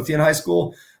from Midlothian High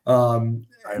School. I'm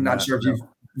not sure if you've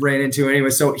ran into anyway.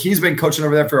 So he's been coaching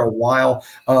over there for a while.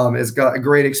 Has got a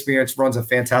great experience, runs a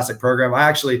fantastic program. I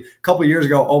actually, a couple of years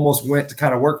ago, almost went to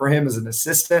kind of work for him as an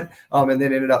assistant, and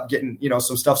then ended up getting,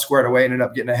 some stuff squared away and ended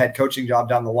up getting a head coaching job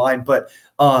down the line. But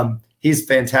he's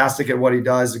fantastic at what he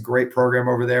does. A great program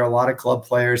over there. A lot of club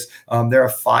players. They're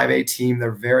a 5A team.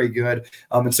 They're very good.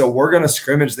 And so we're going to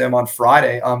scrimmage them on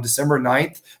Friday, December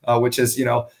 9th, which is,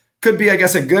 could be, I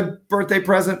guess, a good birthday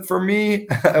present for me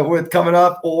with coming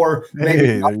up, or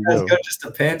maybe not as good. Just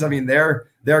depends. I mean, they're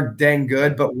dang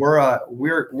good, but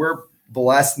we're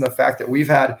blessed in the fact that we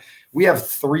have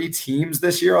 3 teams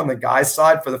this year on the guys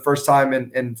side for the first time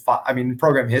in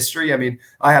program history. I mean,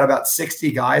 I had about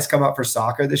 60 guys come up for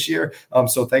soccer this year.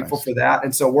 So thankful for that.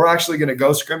 And so we're actually going to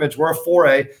go scrimmage. We're a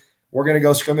 4A. We're going to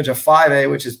go scrimmage a 5A,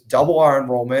 which is double our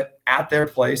enrollment at their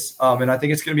place. And I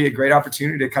think it's going to be a great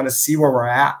opportunity to kind of see where we're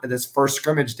at this first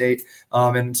scrimmage date.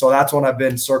 And so that's when I've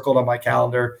been circled on my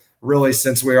calendar really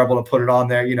since we were able to put it on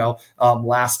there,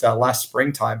 last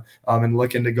springtime, and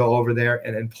looking to go over there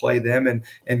and play them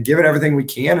and give it everything we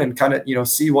can and kind of,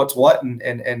 see what's what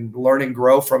and learn and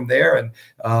grow from there.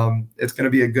 And it's going to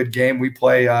be a good game. We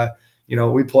play,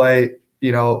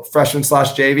 freshmen /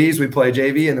 JVs, we play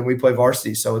JV, and then we play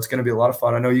varsity. So it's going to be a lot of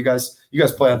fun. I know you guys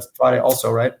play on Friday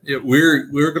also, right? Yeah,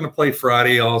 we're going to play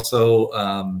Friday also.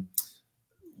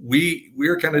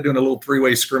 We're kind of doing a little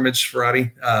 3-way scrimmage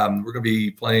Friday. We're going to be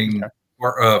playing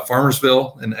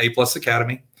Farmersville and A+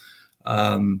 Academy.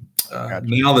 Now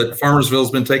that Farmersville's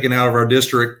been taken out of our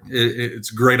district,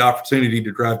 it's a great opportunity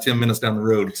to drive 10 minutes down the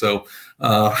road. So,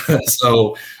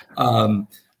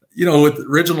 with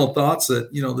original thoughts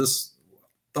that,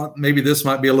 thought maybe this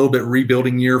might be a little bit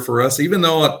rebuilding year for us, even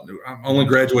though I'm only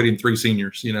graduating 3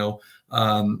 seniors, it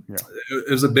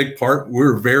was a big part.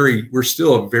 We're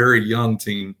still a very young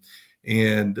team.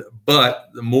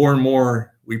 But the more and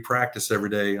more we practice every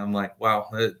day, I'm like, wow,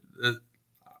 I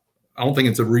don't think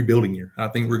it's a rebuilding year. I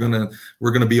think we're going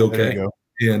to be okay.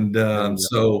 And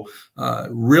so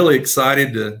really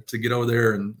excited to get over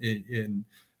there and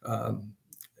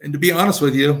to be honest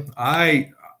with you,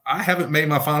 I haven't made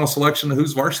my final selection of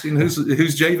who's varsity and who's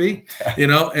JV,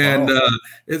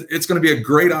 it's going to be a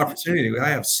great opportunity. I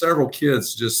have several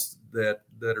kids just that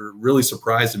are really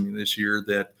surprising me this year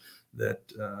that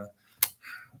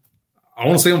I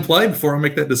want to see them play before I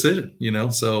make that decision,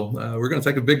 so we're going to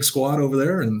take a big squad over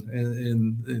there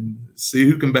and see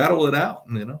who can battle it out,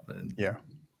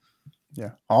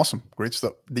 Yeah. Awesome. Great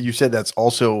stuff. You said that's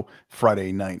also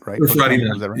Friday night, right? Friday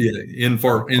night. Right? Yeah. In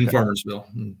Farmersville.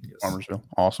 Yes. Farmersville.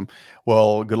 Awesome.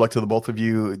 Well, good luck to the both of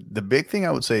you. The big thing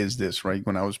I would say is this, right?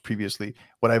 When I was previously,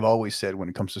 what I've always said when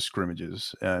it comes to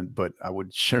scrimmages, but I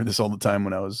would share this all the time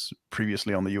when I was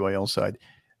previously on the UIL side,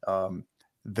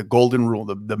 the golden rule,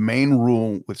 the main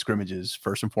rule with scrimmages,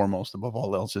 first and foremost, above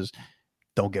all else, is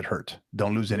don't get hurt.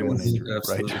 Don't lose anyone injured,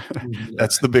 right?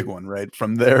 That's the big one, right?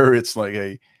 From there, it's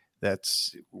like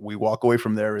we walk away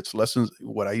from there. It's lessons.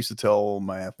 What I used to tell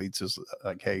my athletes is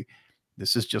like, hey,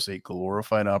 this is just a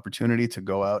glorified opportunity to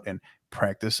go out and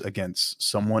practice against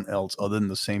someone else other than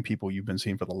the same people you've been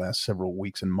seeing for the last several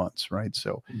weeks and months. Right.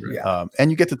 So, and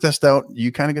you get to test out,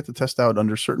 you kind of get to test out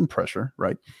under certain pressure,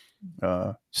 right?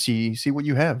 see what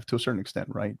you have to a certain extent,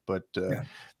 right? But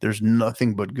there's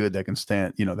nothing but good that can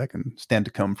stand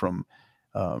to come from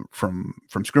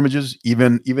scrimmages,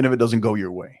 even if it doesn't go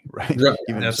your way, right?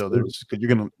 Even so, because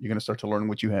you're gonna start to learn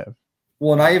what you have.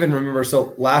 Well, and I even remember,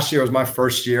 so last year was my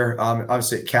first year,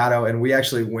 obviously at Caddo, and we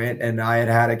actually went, and I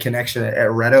had a connection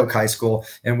at Red Oak High School,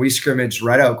 and we scrimmaged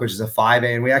Red Oak, which is a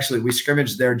 5A, and we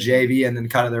scrimmaged their JV and then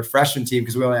kind of their freshman team,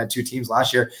 because we only had 2 teams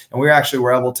last year, and we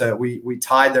were able to, we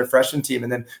tied their freshman team,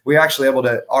 and then we were actually able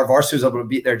to, our varsity was able to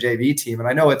beat their JV team, and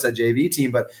I know it's a JV team,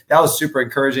 but that was super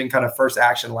encouraging, kind of first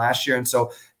action last year, and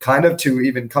so kind of to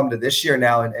even come to this year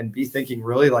now and be thinking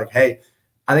really like, hey,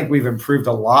 I think we've improved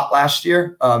a lot last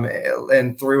year,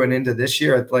 and through and into this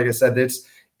year. Like I said,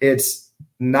 it's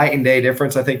night and day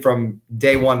difference. I think from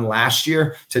day one last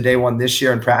year to day one this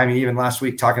year, and I mean, even last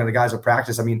week talking to the guys at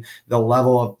practice, I mean, the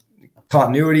level of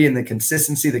continuity and the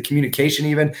consistency, the communication,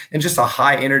 even, and just a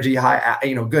high energy,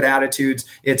 good attitudes.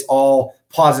 It's all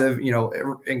positive,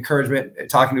 encouragement,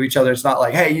 talking to each other. It's not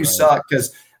like, hey, you suck,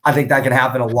 because I think that can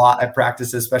happen a lot at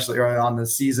practice, especially early on in the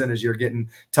season as you're getting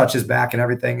touches back and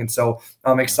everything. And so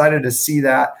I'm excited to see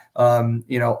that, on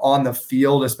the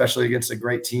field, especially against a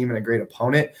great team and a great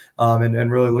opponent,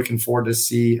 and really looking forward to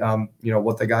see,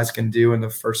 what the guys can do in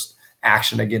the first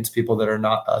action against people that are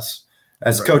not us.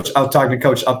 As Coach, I was talking to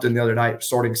Coach Upton the other night,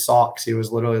 sorting socks. He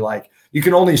was literally like, you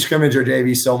can only scrimmage your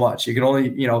JV so much. You can only,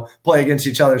 play against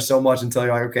each other so much until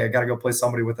you're like, okay, I got to go play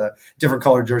somebody with a different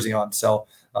colored jersey on. So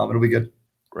it'll be good.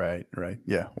 Right.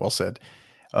 Yeah. Well said.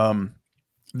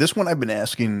 This one I've been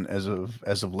asking as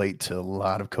of late to a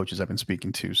lot of coaches I've been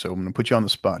speaking to. So I'm going to put you on the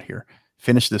spot here.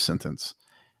 Finish this sentence.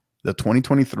 The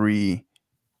 2023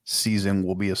 season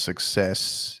will be a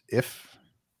success if.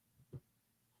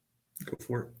 Go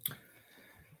for it.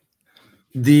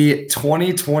 The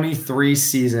 2023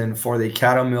 season for the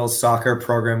Caddo Mills soccer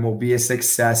program will be a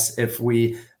success if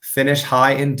we finish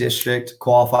high in district,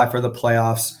 qualify for the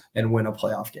playoffs, and win a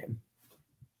playoff game.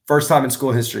 First time in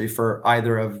school history for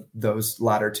either of those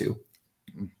latter 2.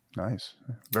 Nice.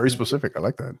 Very specific. I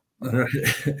like that.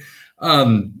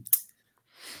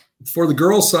 For the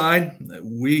girls' side,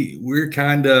 we're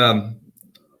kind of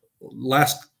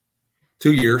last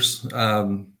 2 years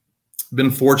been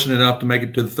fortunate enough to make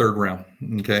it to the 3rd round.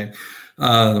 Okay.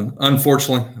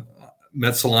 Unfortunately,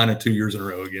 met Salina 2 years in a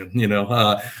row again,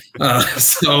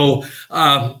 so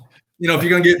if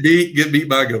you're going to get beat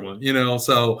by a good one,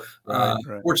 so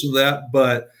fortunate of that,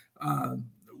 but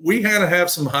we had to have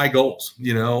some high goals,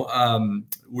 we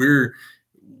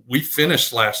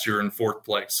finished last year in 4th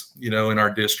place, in our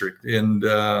district. And,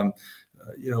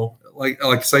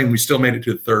 like saying, we still made it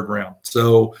to the 3rd round.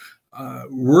 So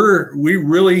we're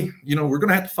going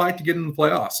to have to fight to get in the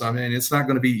playoffs. I mean, it's not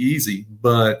going to be easy,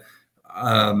 but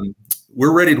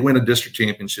we're ready to win a district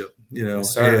championship,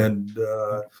 Yes, and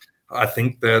I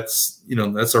think that's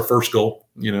our first goal.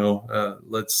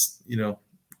 Let's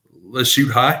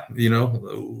shoot high.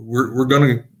 We're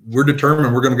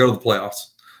determined we're going to go to the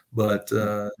playoffs, but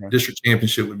district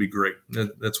championship would be great.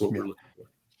 That's what we're looking for.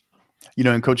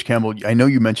 And Coach Campbell, I know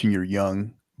you mentioned you're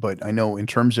young, but I know in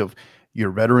terms of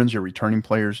your veterans, your returning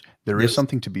players, there is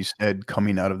something to be said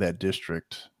coming out of that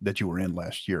district that you were in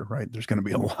last year, right? There's going to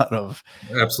be a lot of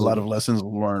lessons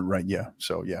learned, right? Yeah.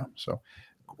 So,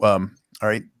 all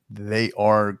right. They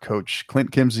are Coach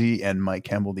Clint Kimsey and Mike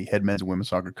Campbell, the head men's and women's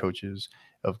soccer coaches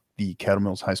of the Caddo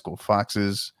Mills High School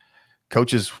Foxes.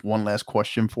 Coaches, one last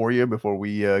question for you before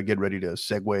we get ready to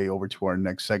segue over to our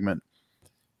next segment.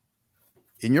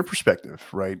 In your perspective,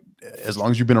 right, as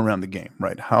long as you've been around the game,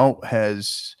 right, how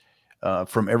has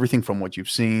from everything from what you've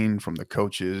seen, from the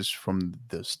coaches, from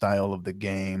the style of the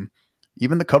game,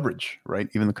 even the coverage, right,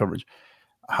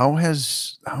 how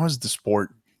has the sport,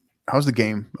 how's the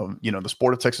game of, the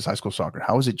sport of Texas high school soccer,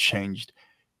 how has it changed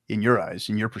in your eyes,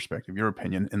 in your perspective, your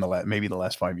opinion, in maybe the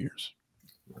last 5 years?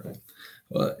 Right.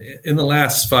 Well, in the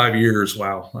last 5 years,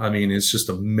 wow. I mean, it's just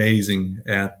amazing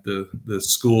at the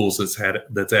schools that's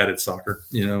added soccer.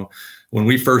 When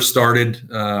we first started,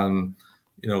 there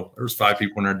was 5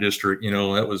 people in our district,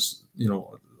 that was,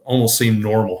 almost seemed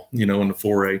normal, in the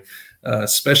 4A,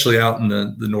 especially out in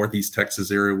the Northeast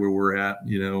Texas area where we're at,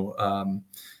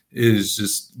 is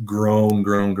just grown.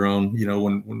 When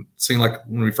it seemed like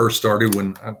when we first started,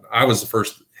 when I was the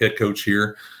first head coach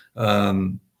here, a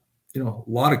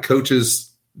lot of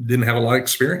coaches didn't have a lot of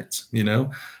experience,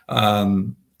 now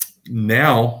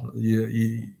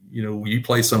you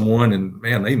play someone and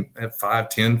man, they have 5,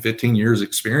 10, 15 years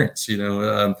experience,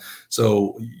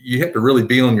 so you have to really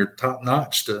be on your top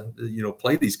notch to,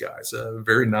 play these guys,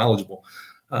 very knowledgeable,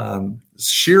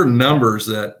 sheer numbers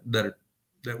that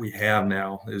that we have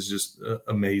now is just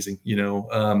amazing.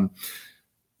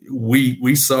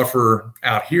 We suffer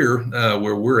out here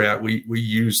where we're at. We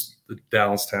use the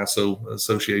Dallas TASCO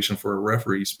Association for our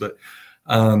referees, but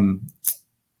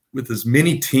with as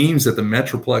many teams that the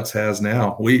Metroplex has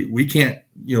now, we can't,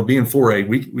 being 4A,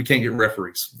 we can't get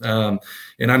referees. And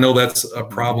I know that's a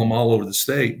problem all over the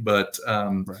state, but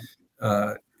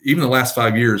even the last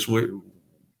 5 years,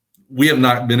 we have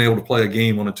not been able to play a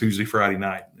game on a Tuesday, Friday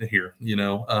night here.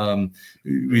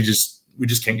 We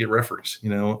just can't get referees,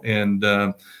 and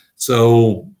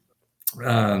so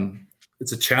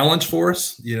it's a challenge for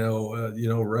us.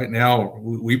 Right now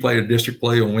we play a district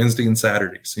play on Wednesday and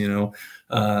Saturdays,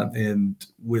 and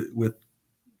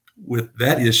with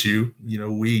that issue,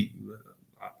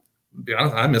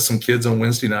 I miss some kids on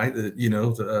Wednesday night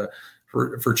that,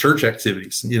 for church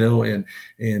activities,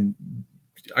 and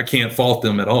I can't fault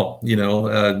them at all.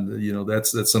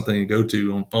 That's something to go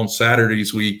to. On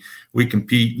Saturdays, we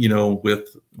compete,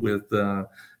 with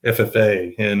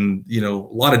FFA and, a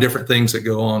lot of different things that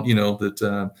go on,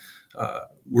 that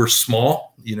we're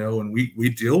small, and we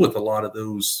deal with a lot of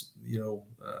those,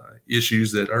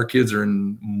 issues that our kids are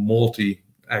in multi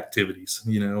activities,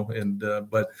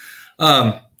 but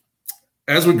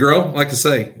as we grow, like I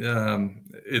say,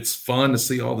 it's fun to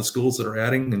see all the schools that are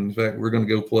adding. And in fact, we're going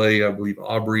to go play, I believe,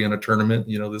 Aubrey in a tournament.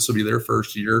 This will be their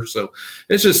first year. So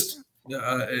it's just,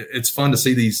 it's fun to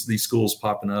see these schools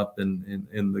popping up and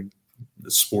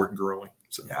the sport growing.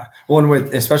 So. Yeah. Well,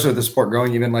 and especially with the sport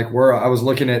growing, even like I was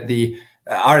looking at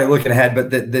already looking ahead,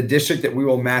 but the district that we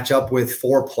will match up with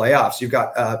for playoffs, you've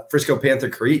got Frisco Panther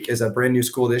Creek is a brand new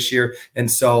school this year. And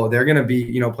so they're going to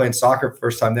be, playing soccer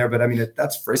first time there, but I mean,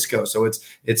 that's Frisco. So it's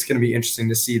going to be interesting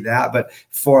to see that. But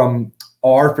from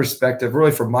our perspective,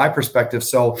 really from my perspective,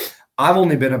 so I've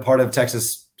only been a part of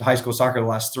Texas high school soccer the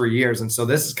last 3 years. And so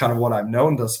this is kind of what I've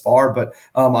known thus far, but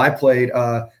I played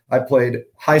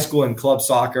high school and club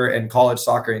soccer and college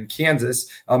soccer in Kansas,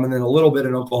 and then a little bit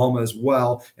in Oklahoma as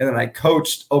well. And then I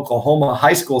coached Oklahoma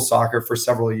high school soccer for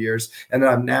several years, and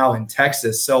then I'm now in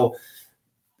Texas. So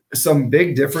some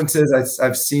big differences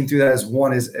I've seen through that is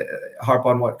one is harp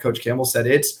on what Coach Campbell said.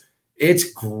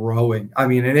 It's growing. I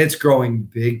mean, and it's growing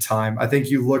big time. I think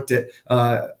you looked at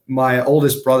my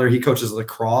oldest brother, he coaches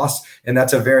lacrosse, and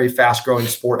that's a very fast growing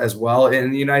sport as well in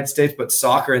the United States, but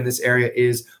soccer in this area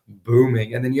is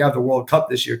booming. And then you have the World Cup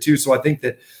this year too. So I think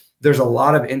that there's a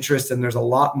lot of interest and there's a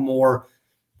lot more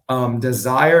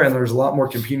desire and there's a lot more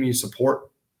community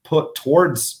support put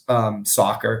towards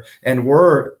soccer. And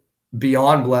we're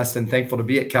beyond blessed and thankful to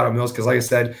be at Caddo Mills because, like I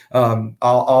said,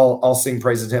 I'll sing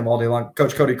praises to him all day long.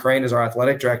 Coach Cody Crane is our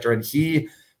athletic director, and he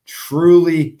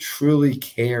truly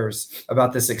cares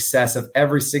about the success of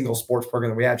every single sports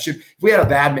program that we have. Shoot, if we had a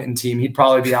badminton team, he'd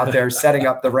probably be out there setting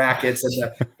up the rackets and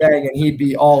the thing, and he'd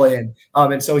be all in.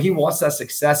 And so he wants that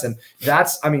success. And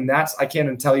that's I can't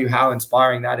even tell you how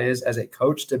inspiring that is as a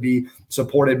coach to be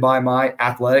supported by my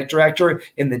athletic director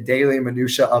in the daily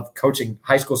minutia of coaching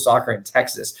high school soccer in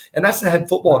Texas. And that's the head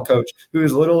football coach who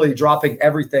is literally dropping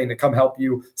everything to come help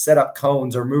you set up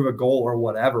cones or move a goal or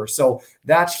whatever. So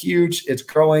that's huge. It's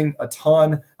growing a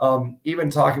ton. Even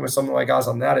talking with some of my guys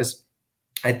on that is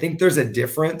I think there's a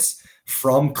difference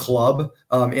from club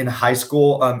in high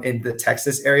school in the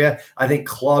Texas area. I think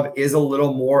club is a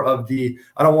little more of the,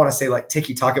 I don't want to say like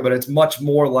tiki-taka, but it's much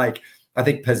more like, I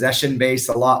think possession based,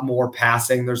 a lot more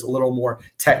passing. There's a little more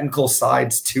technical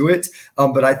sides to it.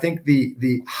 But I think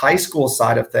the high school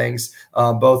side of things,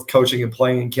 both coaching and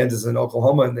playing in Kansas and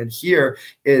Oklahoma, and then here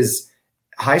is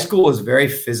high school is very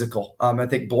physical. I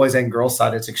think boys and girls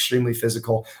side, it's extremely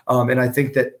physical. And I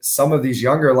think that some of these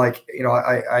younger, like,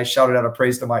 I shouted out a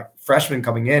praise to my freshman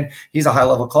coming in. He's a high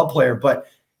level club player, but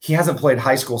he hasn't played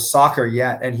high school soccer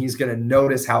yet. And he's going to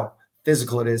notice how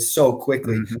physical it is so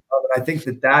quickly. Mm-hmm. And I think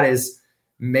that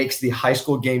makes the high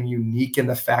school game unique in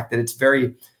the fact that it's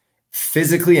very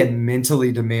physically and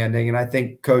mentally demanding. And I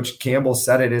think Coach Campbell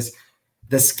said it is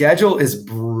the schedule is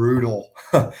brutal.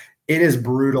 It is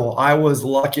brutal. I was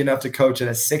lucky enough to coach at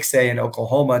a 6A in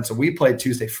Oklahoma. And so we played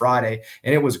Tuesday, Friday,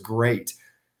 and it was great.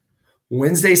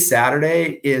 Wednesday,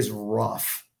 Saturday is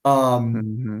rough.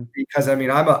 Because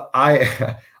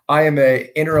I am a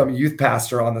interim youth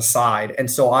pastor on the side. And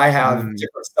so I have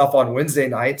different stuff on Wednesday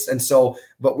nights. And so,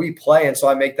 but we play. And so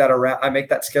I make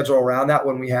that schedule around that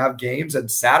when we have games.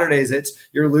 And Saturdays,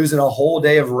 you're losing a whole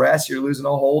day of rest. You're losing a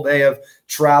whole day of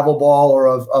travel ball or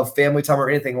of family time or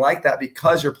anything like that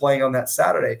because you're playing on that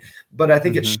Saturday. But I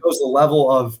think it shows the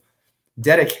level of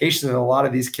dedication that a lot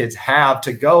of these kids have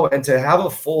to go and to have a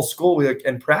full school week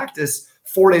and practice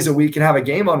 4 days a week and have a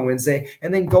game on Wednesday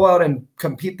and then go out and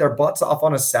compete their butts off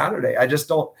on a Saturday. I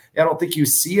don't think you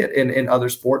see it in other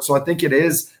sports. So I think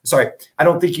I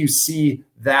don't think you see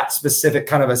that specific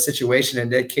kind of a situation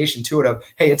and dedication to it of,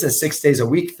 hey, it's a 6 days a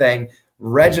week thing,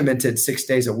 regimented 6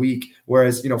 days a week.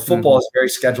 Whereas, football is very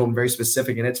scheduled and very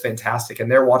specific, and it's fantastic.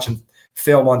 And they're watching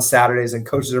film on Saturdays and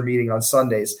coaches are meeting on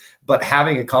Sundays. But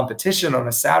having a competition on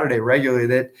a Saturday regularly,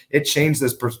 that it changed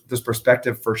this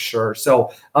perspective for sure. So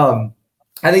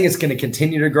I think it's going to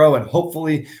continue to grow, and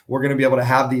hopefully we're going to be able to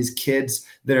have these kids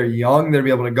that are young, they'll be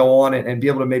able to go on and be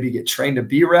able to maybe get trained to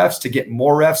be refs, to get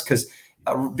more refs, because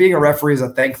being a referee is a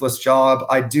thankless job.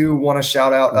 I do want to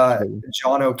shout out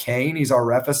John O'Kane. He's our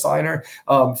ref assigner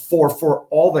for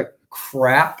all the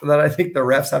crap that I think the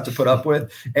refs have to put up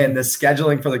with and the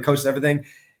scheduling for the coaches and everything.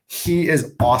 He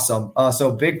is awesome.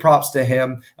 So big props to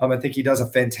him. I think he does a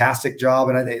fantastic job.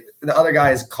 And I think the other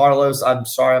guy is Carlos. I'm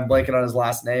sorry, I'm blanking on his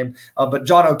last name. But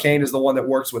John O'Kane is the one that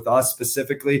works with us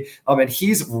specifically. And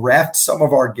he's reffed some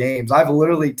of our games. I've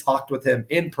literally talked with him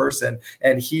in person,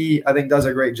 and he, I think, does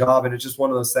a great job. And it's just one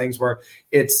of those things where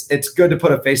it's good to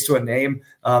put a face to a name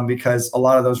because a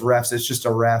lot of those refs, it's just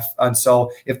a ref. And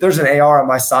so if there's an AR on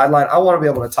my sideline, I want to be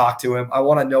able to talk to him. I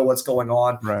want to know what's going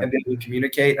on and be able to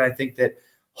communicate. And I think that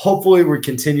hopefully we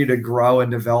continue to grow and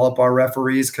develop our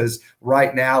referees, because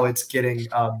right now it's getting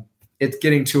to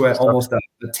almost a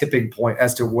tipping point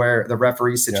as to where the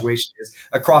referee situation is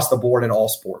across the board in all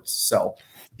sports. So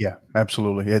yeah,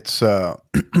 absolutely. It's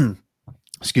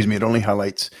excuse me. It only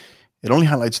highlights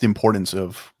the importance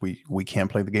of we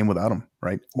can't play the game without them,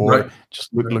 right? Or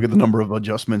just look at the number of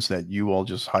adjustments that you all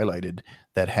just highlighted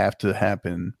that have to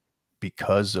happen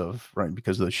because of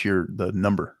the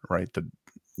number, right? The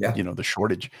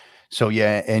shortage. So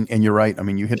yeah, and you're right. I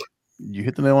mean, you hit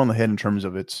the nail on the head in terms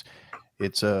of it's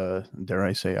a, dare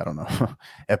I say, I don't know,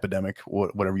 epidemic,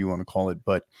 whatever you want to call it,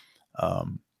 but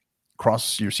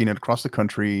you're seeing it across the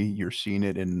country. You're seeing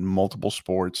it in multiple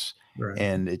sports,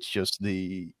 and it's just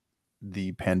the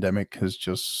pandemic has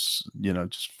just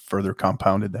further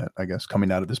compounded that, I guess,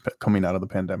 coming out of the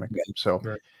pandemic.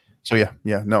 So yeah,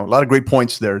 no, a lot of great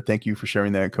points there. Thank you for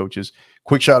sharing that, coaches.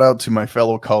 Quick shout out to my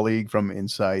fellow colleague from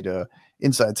inside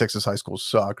Texas high school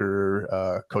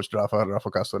soccer, Coach Rafa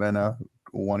Castorena,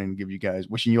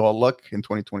 wishing you all luck in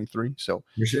 2023. So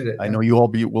I know you all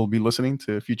will be listening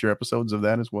to future episodes of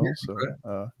that as well.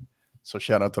 So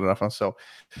shout out to Rafa. So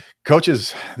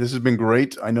coaches, this has been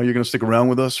great. I know you're going to stick around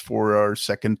with us for our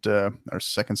second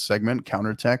segment,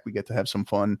 Counterattack. We get to have some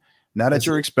fun. Not at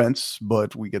your expense,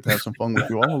 but we get to have some fun with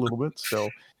you all a little bit. So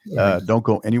don't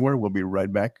go anywhere. We'll be right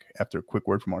back after a quick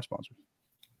word from our sponsors.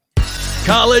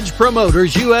 College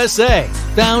Promoters USA,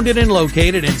 founded and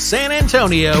located in San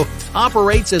Antonio,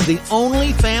 operates as the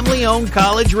only family-owned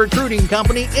college recruiting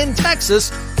company in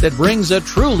Texas that brings a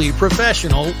truly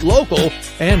professional, local,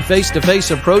 and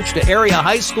face-to-face approach to area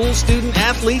high school student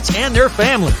athletes and their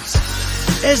families.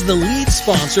 As the lead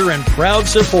sponsor and proud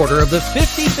supporter of the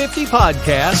 50/50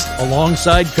 podcast,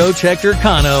 alongside Coach Hector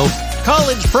Cano,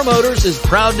 College Promoters is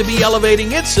proud to be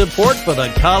elevating its support for the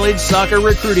college soccer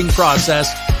recruiting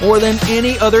process more than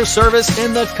any other service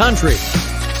in the country.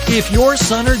 If your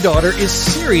son or daughter is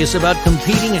serious about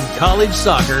competing in college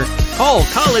soccer, call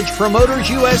College Promoters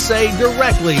USA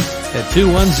directly at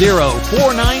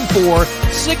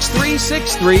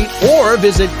 210-494-6363 or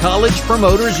visit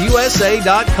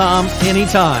collegepromotersusa.com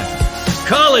anytime.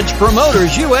 College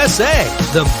Promoters USA,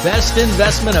 the best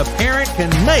investment a parent can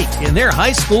make in their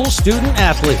high school student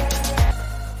athlete.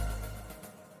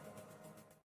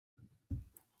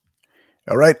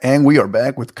 All right, and we are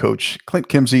back with Coach Clint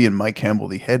Kimsey and Mike Campbell,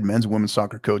 the head men's and women's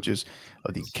soccer coaches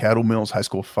of the Caddo Mills High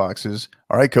School Foxes.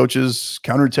 All right, coaches,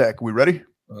 counterattack. We ready?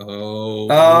 Oh,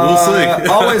 we'll see.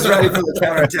 Always ready for the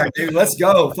counterattack, dude. Let's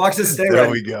go. Foxes, stay ready. There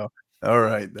we go. All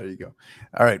right, there you go.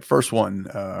 All right, first one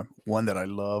that I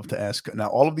love to ask. Now,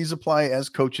 all of these apply as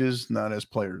coaches, not as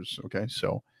players. Okay,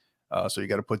 so you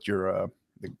got to put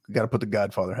the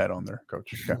Godfather hat on there,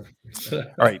 Coach. Okay. All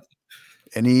right.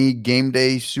 Any game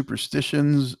day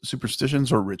superstitions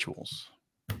or rituals?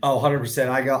 Oh,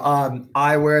 100%.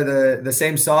 I wear the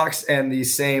same socks and the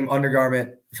same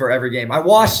undergarment for every game. I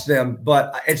wash them,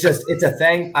 but it's a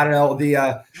thing. I don't know.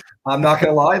 I'm not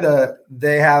gonna lie.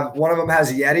 They have one of them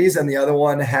has Yetis and the other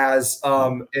one has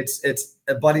it's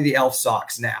Buddy the Elf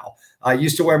socks now. I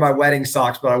used to wear my wedding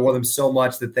socks, but I wore them so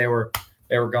much that they were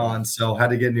gone. So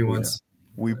had to get new ones.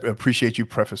 We appreciate you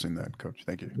prefacing that, Coach.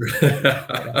 Thank you.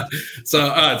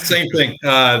 So same thing.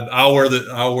 I'll wear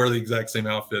the exact same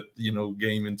outfit,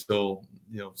 game until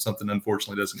something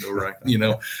unfortunately doesn't go right.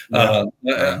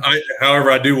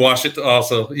 However, I do wash it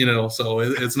also. So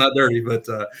it's not dirty, but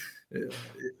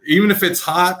even if it's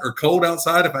hot or cold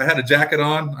outside, if I had a jacket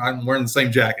on, I'm wearing the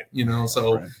same jacket,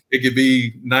 so right. It could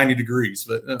be 90 degrees,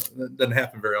 but that doesn't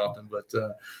happen very often. But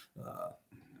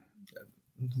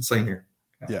same here.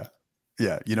 Yeah.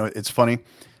 It's funny.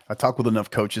 I talk with enough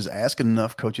coaches, ask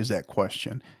enough coaches that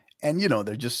question. And,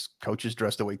 they're just coaches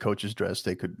dressed the way coaches dress.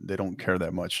 They don't care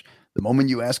that much. The moment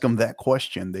you ask them that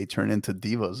question, they turn into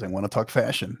divas. They want to talk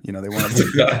fashion. They want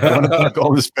to talk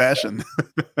all this fashion.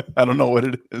 I don't know what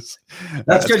it is.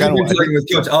 That's because you've been dealing with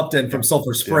Coach Upton from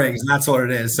Sulphur Springs. Yeah. That's what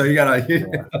it is. So you got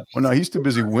to. Well, no, he's too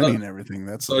busy winning everything.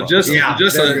 That's so just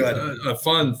a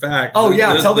fun fact. Oh,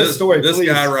 yeah. Tell this story. This please.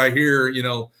 guy right here,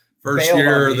 first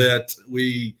year that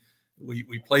we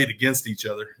played against each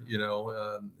other,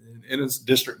 in his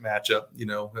district matchup,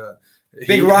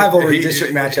 big rivalry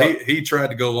district matchup. He tried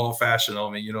to go all fashion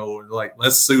on me, like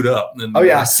let's suit up. And,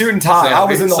 suit and tie. I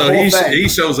was in the whole thing. He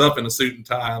shows up in a suit and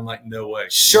tie. I'm like, no way.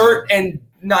 Shirt and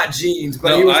not jeans,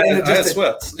 but he was in I had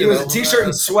sweats. He was a t-shirt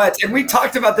and sweats, and we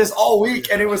talked about this all week.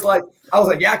 And it was like, I was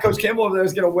like, yeah, Coach Campbell over there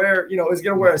is going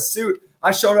to wear a suit.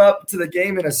 I showed up to the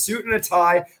game in a suit and a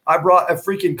tie. I brought a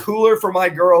freaking cooler for my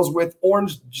girls with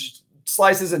orange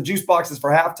slices and juice boxes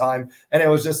for halftime, and it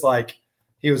was just like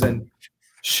he was in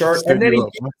shirt, and then he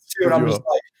and I'm just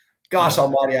like, gosh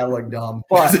almighty, I look dumb,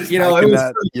 but it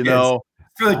was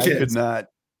for the kids. I could not.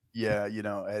 Yeah,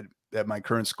 at my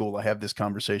current school, I have this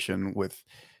conversation with,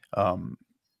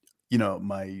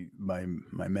 my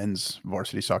men's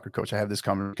varsity soccer coach. I have this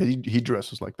conversation because he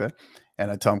dresses like that. And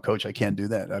I tell him, Coach, I can't do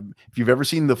that. If you've ever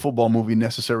seen the football movie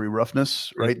Necessary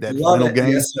Roughness, right? That final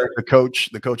game, yes, the coach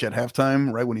at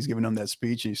halftime, right when he's giving them that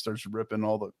speech, and he starts ripping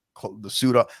all the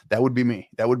suit off. That would be me.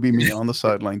 That would be me on the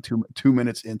sideline 2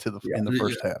 minutes in the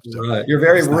first half. So right. You're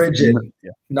very rigid.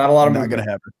 Not a lot of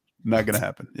movement. Not gonna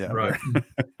happen. Yeah, right.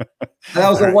 That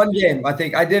was the one game. I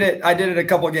think I did it a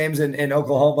couple of games in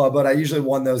Oklahoma, but I usually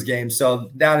won those games.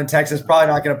 So down in Texas, probably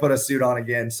not going to put a suit on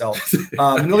again. So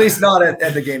at least not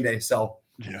at the game day. So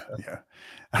yeah.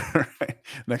 All right.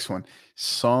 Next one.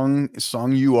 Song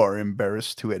you are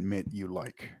embarrassed to admit you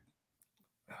like.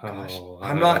 Gosh,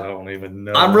 I don't even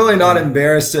know. I'm really not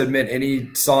embarrassed to admit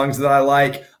any songs that I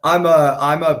like. I'm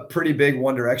a pretty big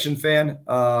One Direction fan.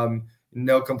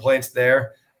 No complaints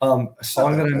there. A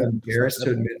song that I'm embarrassed to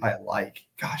admit I like.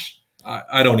 Gosh,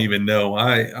 I don't even know.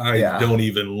 I don't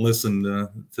even listen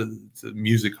to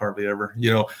music hardly ever.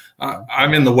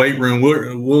 I'm in the weight room.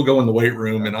 We'll go in the weight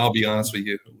room, and I'll be honest with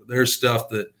you. There's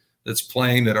stuff that's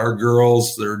playing that our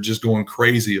girls they're just going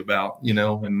crazy about.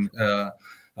 And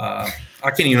I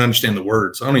can't even understand the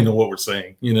words. I don't even know what we're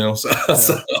saying. So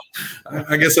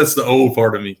I guess that's the old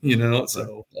part of me.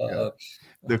 So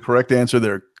the correct answer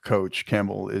there, Coach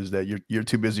Campbell, is that you're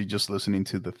too busy just listening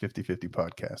to the 50/50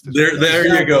 podcast. There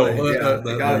you go.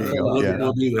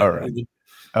 We'll do that.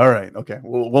 All right. Okay.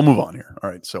 We'll move on here. All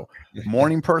right. So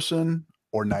morning person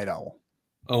or night owl?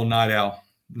 Oh, night owl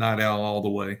all the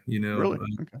way. Really?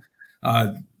 Okay.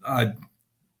 I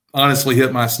honestly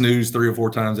hit my snooze 3 or 4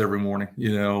 times every morning.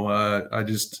 I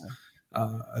just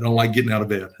I don't like getting out of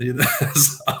bed.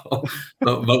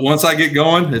 But once I get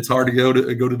going, it's hard to go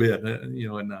to bed. At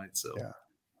night. So yeah.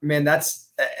 Man,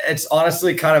 it's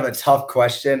honestly kind of a tough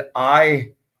question.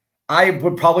 I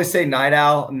would probably say night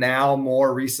owl now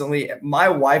more recently. My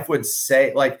wife would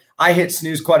say, like, I hit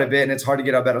snooze quite a bit and it's hard to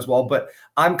get out of bed as well, but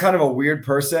I'm kind of a weird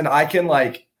person. I can,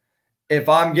 like, if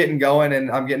I'm getting going and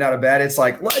I'm getting out of bed, it's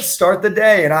like, let's start the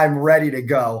day and I'm ready to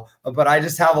go. But I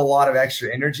just have a lot of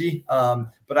extra energy.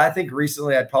 But I think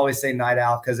recently I'd probably say night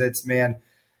owl because it's,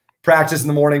 practice in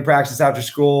the morning, practice after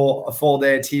school, a full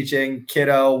day of teaching,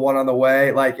 kiddo, one on the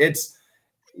way. Like it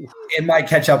might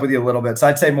catch up with you a little bit. So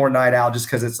I'd say more night owl just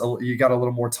because you got a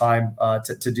little more time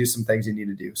to do some things you need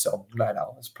to do. So night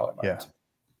owl is probably my answer.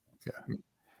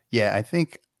 Yeah. I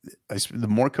think the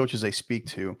more coaches I speak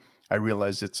to, I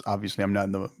realize it's obviously I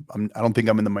don't think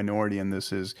I'm in the minority in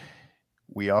this. Is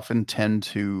we often tend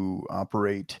to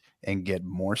operate and get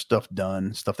more stuff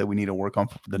done, stuff that we need to work on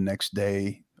for the next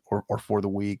day or for the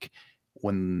week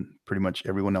when pretty much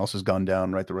everyone else has gone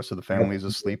down, right? The rest of the family is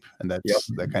asleep, and that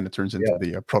kind of turns into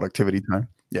the productivity time.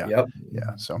 Yeah. Yep.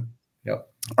 Yeah. So, All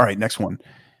right. Next one,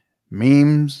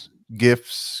 memes,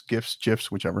 GIFs,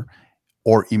 GIFs, whichever,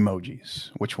 or emojis.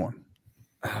 Which one?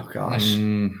 Oh gosh.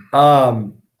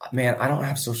 Man, I don't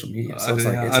have social media, so it's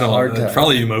hard to.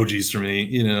 Probably emojis for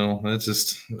me.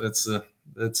 That's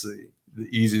the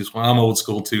easiest one. I'm old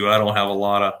school too. I don't have a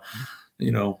lot of.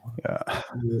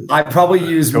 I probably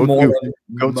use go to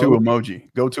emoji.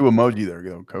 Go to emoji. There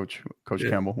you go, Coach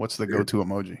Campbell. What's the go-to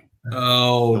emoji?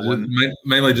 Oh,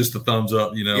 mainly just the thumbs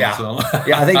up, Yeah. So.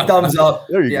 Yeah, I think thumbs up.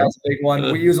 There you go. It's a big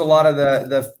one. We use a lot of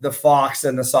the fox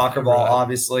and the soccer ball,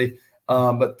 obviously.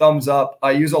 But thumbs up.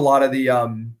 I use a lot of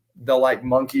the like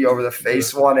monkey over the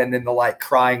face one, and then the like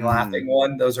crying, laughing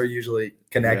one. Those are usually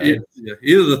connected. Yeah.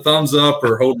 Either the thumbs up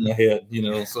or holding the head,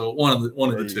 so one of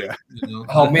the two.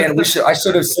 Oh man, I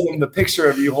should have sent him the picture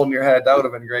of you holding your head. That would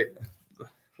have been great.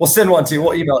 We'll send one to you.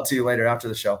 We'll email it to you later after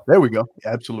the show. There we go.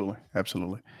 Absolutely.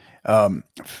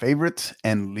 Favorite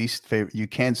and least favorite. You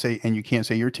can't say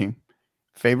your team.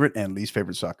 Favorite and least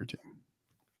favorite soccer team.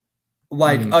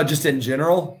 Like just in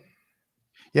general.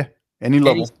 Yeah. Any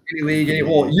level. Any league.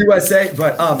 Well, USA,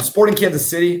 but Sporting Kansas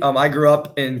City. I grew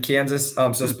up in Kansas.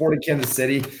 So Sporting Kansas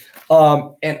City.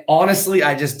 And honestly,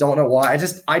 I just don't know why.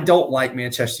 I don't like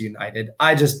Manchester United.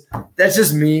 That's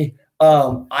just me.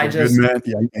 Good man.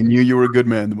 Yeah, I knew you were a good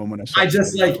man the moment I saw you.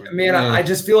 I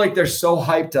just feel like they're so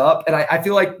hyped up. And I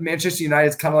feel like Manchester United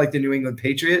is kind of like the New England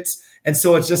Patriots. And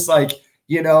so it's just like,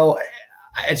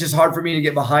 it's just hard for me to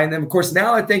get behind them. Of course,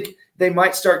 now I think they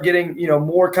might start getting,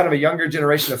 more kind of a younger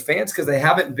generation of fans because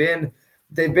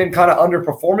they've been kind of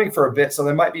underperforming for a bit. So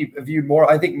they might be viewed more.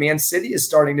 I think Man City is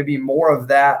starting to be more of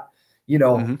that,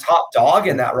 top dog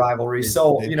in that rivalry.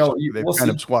 So, they've kind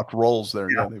of swapped roles there.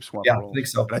 Yeah, they've swapped roles. I think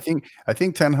so. But I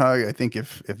think Ten Hag,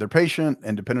 if they're patient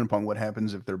and dependent upon what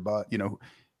happens, if they're bought,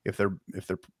 if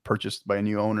they're purchased by a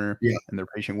new owner and they're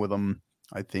patient with them,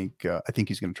 I think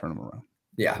he's going to turn them around.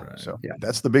 Yeah. Right. So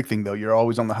that's the big thing though. You're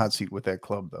always on the hot seat with that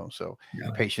club though. So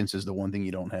patience is the one thing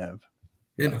you don't have.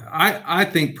 And I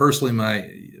think personally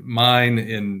mine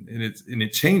and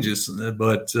it changes,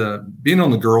 but being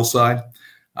on the girls' side,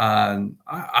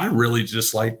 I really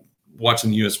just like watching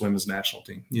the U.S. women's national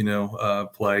team,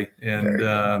 play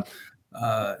and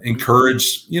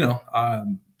encourage,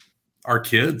 our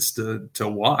kids to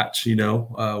watch,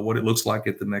 what it looks like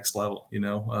at the next level.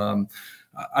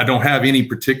 I don't have any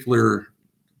particular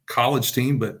college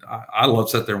team, but I love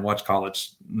to sit there and watch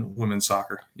college women's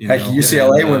soccer.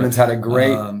 UCLA women's had a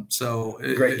great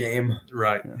game.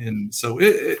 Right. Yeah. And so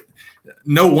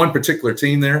no one particular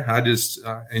team there. I just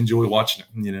enjoy watching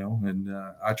it, and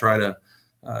I try to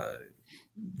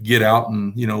get out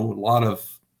and, a lot of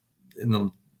in the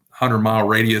 100-mile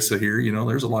radius of here,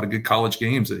 there's a lot of good college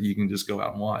games that you can just go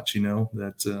out and watch,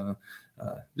 that's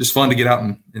just fun to get out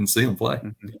and see them play.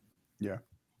 Mm-hmm.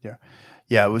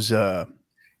 Yeah. It was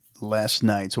last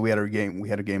night. So we had a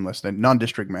game last night,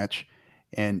 non-district match.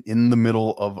 And in the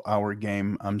middle of our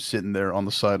game, I'm sitting there on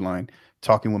the sideline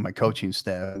talking with my coaching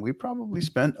staff. We probably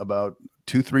spent about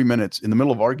 2-3 minutes in the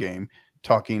middle of our game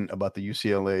talking about the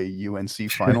UCLA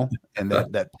UNC final and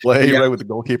that play right with the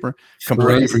goalkeeper.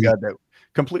 Completely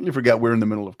forgot we're in the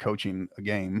middle of coaching a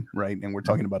game, right? And we're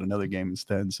talking about another game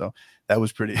instead. So that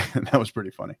was pretty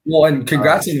funny. Well, and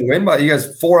congrats on the win, but you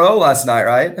guys 4-0 last night,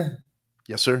 right?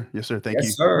 Yes, sir. Thank you.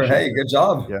 Yes, sir. Hey, good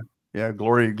job. Yeah.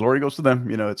 Glory goes to them.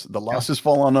 It's the losses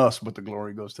fall on us, but the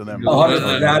glory goes to them.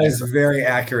 That is very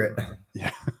accurate.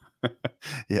 Yeah.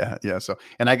 Yeah. So,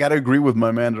 and I got to agree with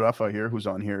my man Rafa here, who's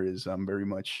on here. Is very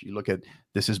much. You look at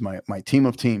this is my team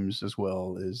of teams as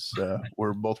well. Is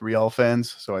we're both Real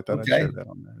fans, so I thought I'd share that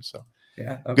on there. So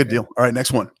good deal. All right,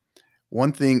 next one.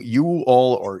 One thing you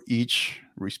all are each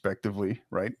respectively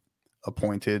right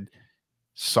appointed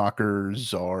soccer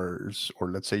czars,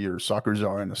 or let's say you're soccer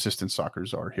czar and assistant soccer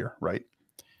czar here, right?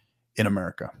 In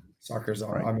America. Soccer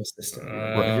czar, right? I'm assistant.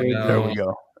 There we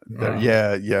go. I'm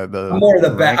more of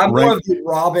the I'm more of the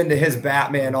Robin to his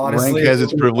Batman, honestly. Rank has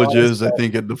its privileges. I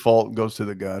think at default goes to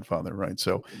the Godfather, right?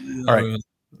 So, all right.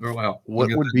 Wow. What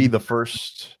would be the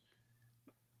first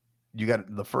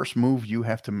move you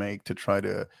have to make to try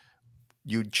to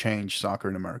you'd change soccer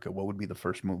in America? What would be the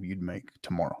first move you'd make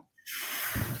tomorrow?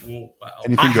 Wow.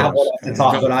 Anything goes.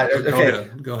 Go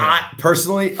ahead. I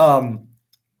personally,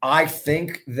 I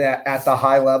think that at the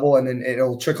high level, and then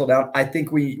it'll trickle down, I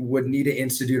think we would need to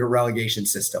institute a relegation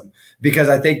system, because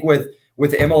I think with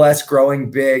MLS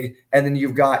growing big, and then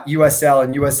you've got USL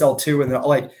and USL2, and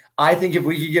then I think if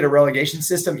we could get a relegation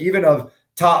system, even of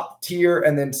top tier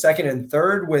and then second and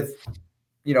third with,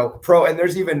 pro, and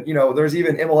there's even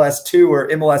MLS2 or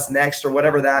MLS Next or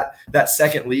whatever that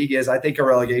second league is. I think a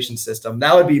relegation system,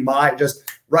 that would be my, just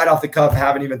right off the cuff,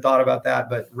 haven't even thought about that,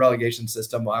 but relegation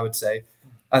system, I would say,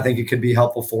 I think it could be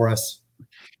helpful for us.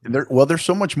 There's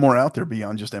so much more out there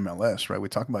beyond just MLS, right? We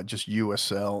talk about just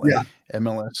USL and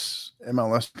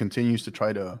MLS continues to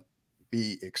try to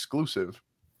be exclusive.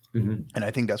 Mm-hmm. And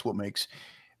I think that's what makes,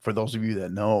 for those of you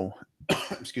that know,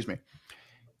 excuse me,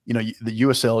 the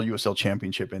USL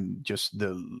championship and just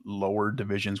the lower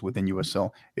divisions within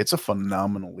USL, it's a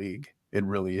phenomenal league. It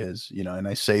really is, and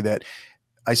I say that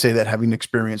I say that having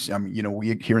experienced,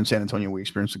 we here in San Antonio, we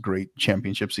experienced a great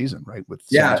championship season, right? With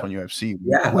San Antonio FC.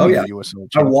 Yeah. Oh, yeah.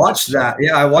 I watched that.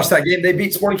 Yeah. I watched that game. They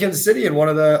beat Sporting Kansas City in one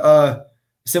of the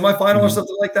semifinal or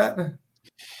something like that.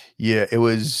 Yeah. It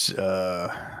was,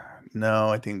 no,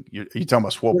 I think you're talking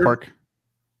about Swope Park.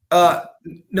 No,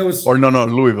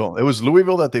 Louisville. It was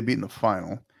Louisville that they beat in the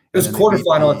final. It was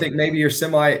quarterfinal, I think, maybe, or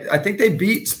semi. I think they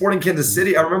beat Sporting Kansas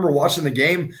City. I remember watching the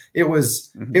game. It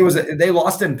was they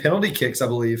lost in penalty kicks, I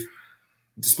believe.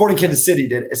 Sporting Kansas City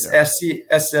did. SAFC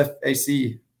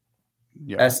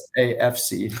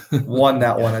won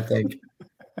that one, I think.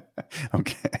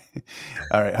 Okay.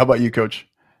 All right. How about you, Coach?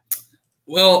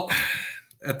 Well,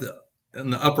 in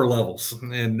the upper levels,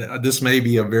 and this may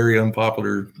be a very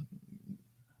unpopular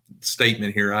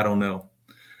statement here. I don't know.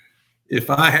 If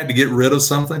I had to get rid of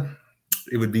something,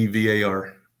 it would be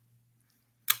VAR.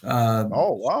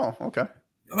 Oh, wow. Okay.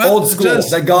 Old school,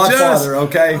 the Godfather,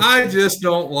 okay? I just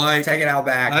don't like – take it out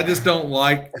back. I just don't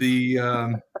like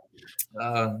the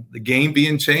game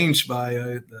being changed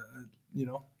by,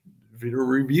 video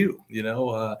review,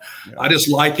 I just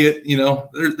like it,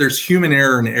 there's human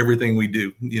error in everything we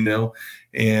do,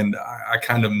 and I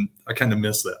kind of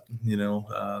miss that,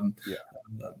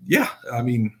 I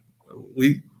mean,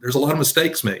 there's a lot of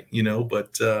mistakes made,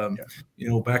 but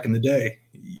back in the day,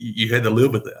 you had to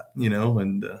live with that,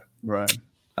 and right.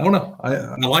 I don't know.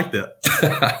 I like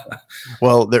that.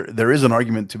 Well, there is an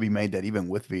argument to be made that even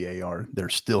with VAR,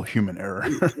 there's still human error.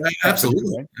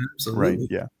 Absolutely. Right? Absolutely. Right.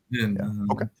 Yeah. And,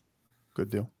 okay. Good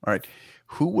deal. All right.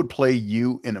 Who would play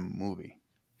you in a movie?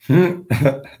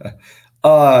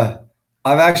 I've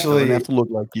actually doesn't have to look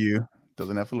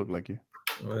like you.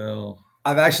 Well,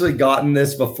 I've actually gotten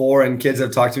this before, and kids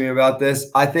have talked to me about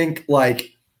this. I think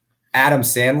like Adam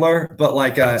Sandler, but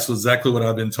like that's exactly what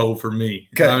I've been told for me.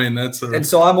 Okay. I mean, and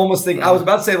so I'm almost thinking I was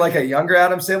about to say like a younger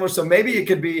Adam Sandler. So maybe it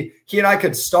could be he and I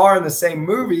could star in the same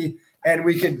movie, and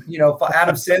we could,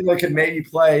 Adam Sandler could maybe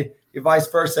play vice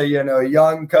versa, a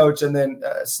young coach and then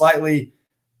slightly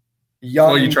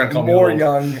young, you trying to call more me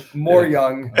young, more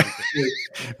young.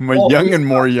 Young and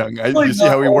more young. You see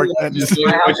how he worked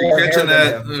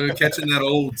that? Catching that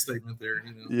old statement there.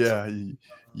 Yeah,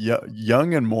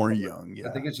 young and more young. Yeah,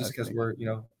 I think it's just because we're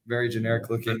very generic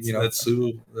looking. That's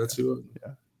who.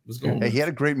 Was going. Hey, he had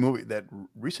a great movie. That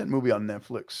recent movie on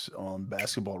Netflix on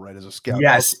basketball, right? As a scout.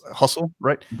 Yes, Hustle,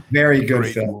 right? Very good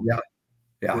film. Movie.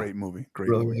 Yeah, great movie.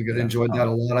 Really good. Enjoyed that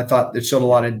a lot. I thought it showed a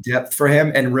lot of depth for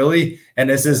him, and really. And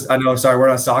this is, I know. Sorry, we're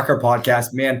on a soccer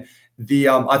podcast, man. The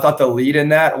I thought the lead in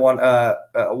that one,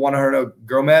 Juan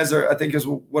Gomez, or I think is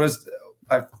what is.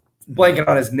 I'm blanking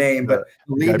on his name, but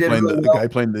the lead did really well. The guy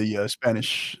playing the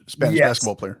Spanish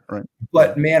basketball player, right?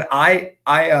 But man, I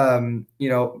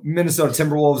Minnesota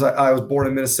Timberwolves. I was born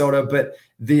in Minnesota, but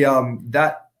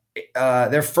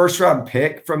their first round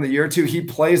pick from the year or two, he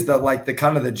plays the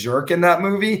kind of the jerk in that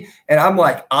movie, and I'm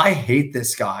like, I hate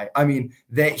this guy. I mean,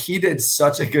 he did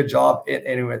such a good job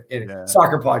in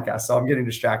soccer podcast. So I'm getting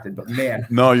distracted, but man,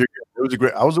 no, you're good. It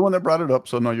was I was the one that brought it up,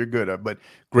 so no, you're good. But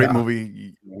great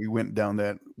movie. We went down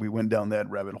that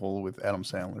rabbit hole with Adam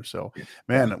Sandler. So,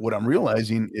 man, what I'm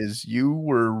realizing is you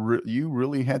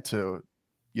really had to,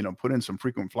 put in some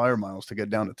frequent flyer miles to get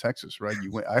down to Texas, right?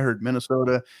 I heard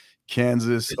Minnesota,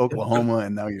 Kansas, Oklahoma,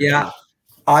 and now you're here.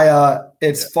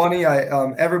 It's funny.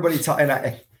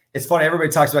 It's funny. Everybody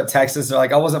talks about Texas. They're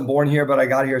like, I wasn't born here, but I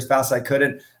got here as fast as I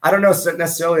couldn't. I don't know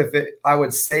necessarily I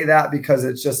would say that because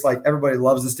it's just like everybody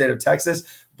loves the state of Texas.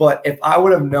 But if I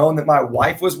would have known that my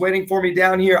wife was waiting for me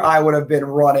down here, I would have been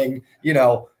running,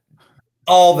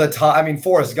 all the time. I mean,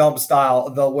 Forrest Gump style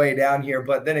the way down here.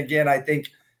 But then again, I think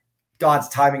God's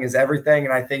timing is everything.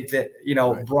 And I think that,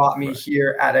 brought me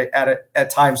here at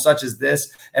times such as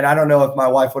this. And I don't know if my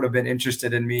wife would have been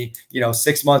interested in me,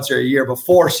 6 months or a year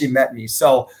before she met me.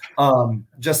 So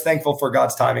just thankful for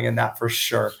God's timing in that for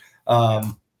sure.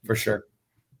 For sure.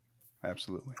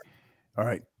 Absolutely. All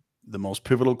right. The most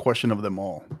pivotal question of them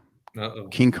all. Uh-oh.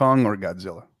 King Kong or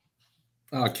Godzilla?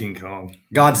 Oh, King Kong.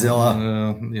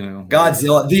 Godzilla.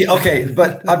 Godzilla.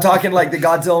 But I'm talking like the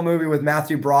Godzilla movie with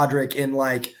Matthew Broderick in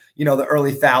the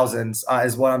early thousands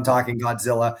is what I'm talking.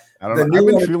 Godzilla. I don't know.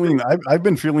 I've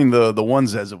been feeling the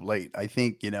ones as of late. I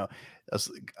think,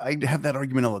 I have that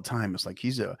argument all the time. It's like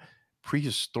he's a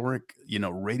prehistoric,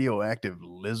 radioactive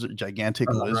lizard, gigantic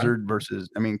lizard versus.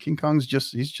 I mean, King Kong's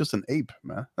he's just an ape,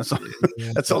 man. That's all.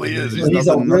 That's all he is. He's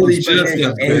a really big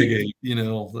ape.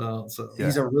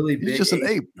 He's a really big. He's just an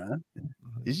ape, man.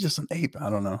 He's just an ape.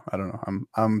 I don't know.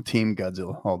 I'm team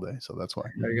Godzilla all day, so that's why.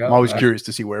 There you go. I'm always curious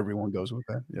to see where everyone goes with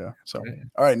that. Yeah. So,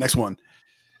 all right, next one.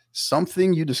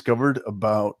 Something you discovered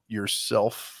about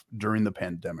yourself during the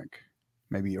pandemic.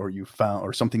 maybe,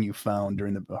 or something you found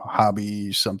during the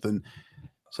hobby,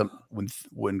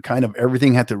 when kind of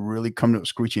everything had to really come to a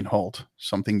screeching halt,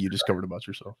 something you discovered about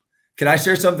yourself? Can I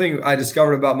share something I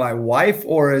discovered about my wife,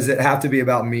 or does it have to be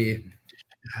about me?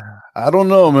 I don't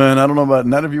know, man. I don't know about,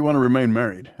 not if you want to remain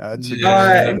married.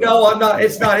 No, I'm not.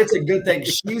 It's not. It's a good thing.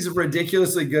 She's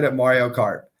ridiculously good at Mario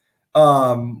Kart.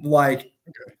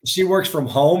 She works from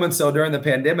home. And so during the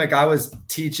pandemic, I was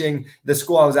teaching the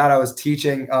school I was at, I was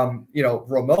teaching,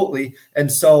 remotely.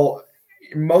 And so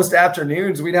most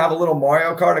afternoons we'd have a little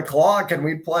Mario Kart o'clock and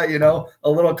we'd play, a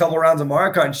couple rounds of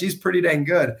Mario Kart, and she's pretty dang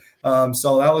good.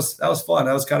 So that was fun.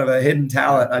 That was kind of a hidden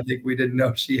talent I think we didn't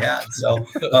know she had. So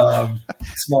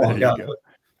small. Yeah.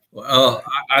 Well,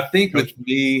 I think with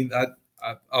me,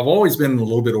 I've always been a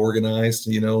little bit organized,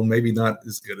 maybe not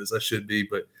as good as I should be,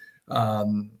 but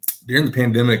during the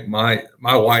pandemic, my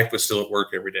wife was still at work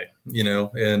every day,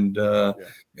 and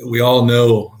we all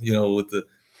know, with the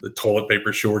toilet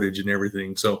paper shortage and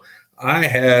everything. So I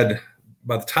had,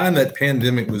 by the time that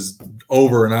pandemic was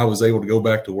over and I was able to go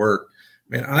back to work,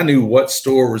 man, I knew what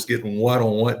store was getting what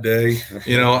on what day.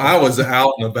 I was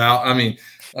out and about. I mean,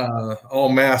 all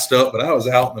masked up, but I was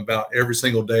out and about every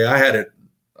single day. I had a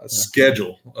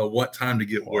schedule of what time to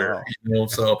get where,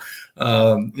 so,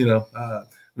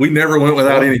 we never went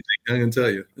without anything. I can tell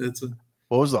you.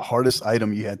 What was the hardest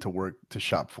item you had to work to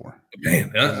shop for?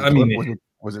 Man,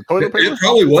 was it toilet paper? It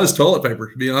probably was toilet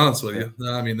paper, to be honest with you.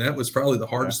 I mean, that was probably the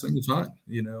hardest thing to find,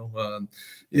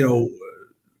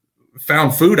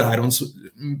 found food items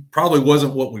probably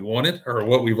wasn't what we wanted or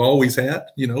what we've always had,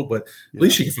 but at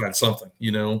least you can find something,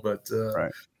 but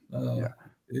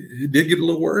it did get a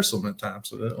little worse on that time.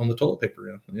 So on the toilet paper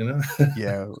end,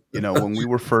 Yeah. When we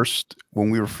were first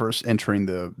entering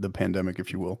the pandemic,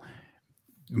 if you will,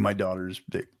 my daughters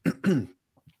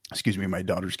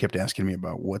kept asking me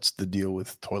about what's the deal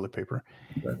with toilet paper.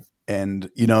 Right. And,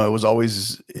 it was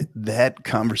always that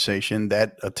conversation,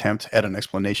 that attempt at an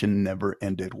explanation never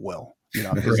ended well,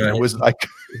 because it was like,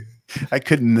 I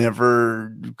could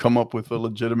never come up with a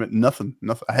legitimate nothing.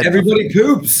 Everybody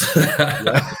poops.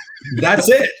 That's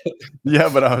it. Yeah.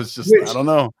 But I was just, I don't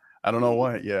know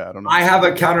why. Yeah. I don't know. I have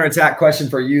a counterattack question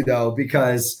for you though,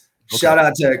 because shout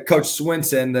out to Coach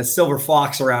Swinson, the silver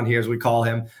fox around here, as we call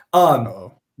him.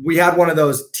 We had one of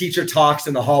those teacher talks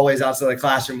in the hallways outside the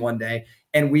classroom one day,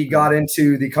 and we got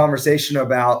into the conversation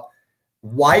about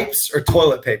wipes or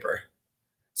toilet paper.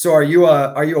 So are you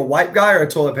a wipe guy or a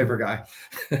toilet paper guy?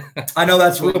 I know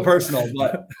that's real personal,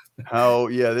 but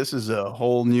this is a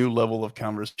whole new level of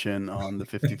conversation on the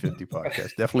 50/50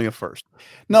 podcast. Definitely a first.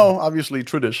 No, obviously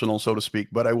traditional, so to speak,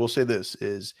 but I will say this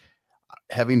is,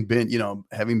 having been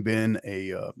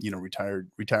a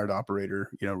retired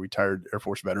operator, retired Air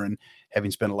Force veteran,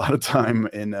 having spent a lot of time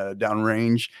in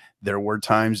downrange, there were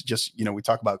times just, we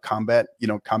talk about combat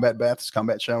baths,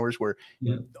 combat showers, where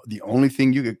the only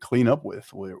thing you could clean up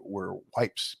with were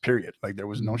wipes, period. Like there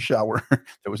was no shower,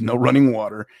 there was no running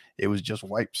water. It was just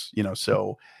wipes,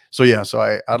 So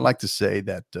I'd like to say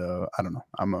that, I don't know.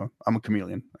 I'm a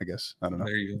chameleon, I guess. I don't know.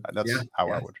 There you go. That's how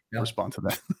I would respond to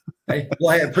that. Hey,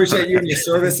 well, I appreciate you and your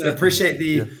service, and appreciate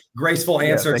the graceful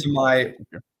answer to my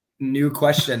new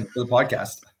question for the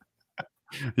podcast.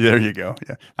 There you go.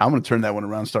 Yeah. I'm going to turn that one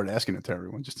around and start asking it to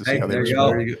everyone just to see how they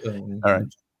respond. All right.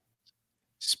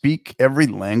 Speak every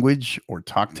language or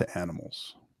talk to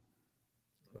animals.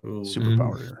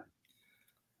 Superpower here.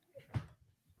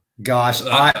 Gosh,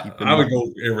 I would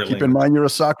go every Keep in mind you're a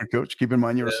soccer coach.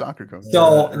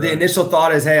 So the initial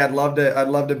thought is, hey, I'd love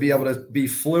to be able to be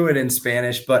fluent in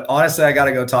Spanish, but honestly, I got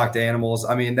to go talk to animals.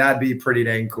 I mean, that'd be pretty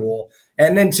dang cool.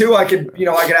 And then two, I could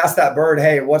ask that bird,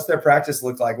 hey, what's their practice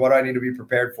look like? What do I need to be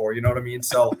prepared for? You know what I mean?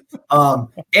 So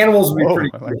animals would be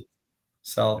pretty cool.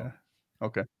 So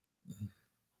okay.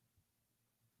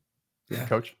 Yeah.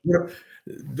 Coach.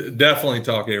 Definitely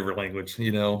talk every language,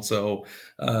 So,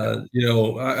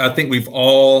 I think we've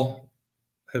all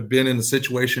have been in a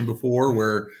situation before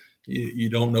where you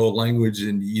don't know a language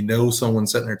and someone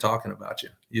sitting there talking about you,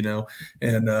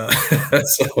 and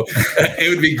so it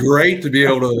would be great to be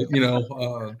able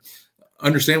to,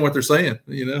 understand what they're saying,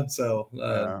 So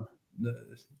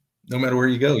no matter where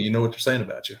you go, what they're saying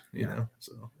about you,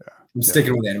 So I'm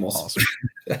sticking with animals. Awesome.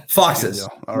 Foxes.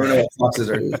 All right. Foxes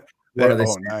are.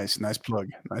 Nice plug.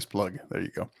 There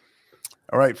you go.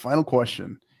 All right, final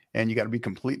question, and you got to be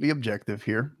completely objective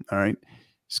here. All right,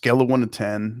 scale of 1 to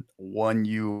 10. 1,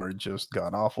 you are just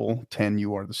god awful. 10,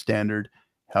 you are the standard.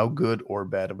 How good or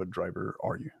bad of a driver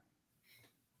are you?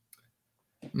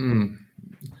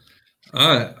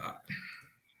 Are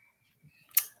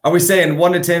we saying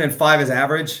 1 to 10 and 5 is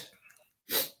average?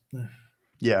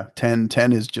 Yeah, 10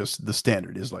 is just the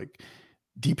standard, is like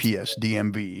DPS,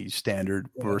 DMV standard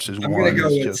versus I'm 1 gonna go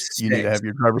is with just you need to 6. have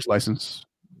your driver's license.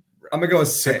 I'm gonna go with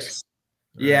 6.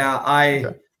 Yeah,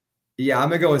 Okay. I'm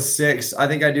gonna go with 6. I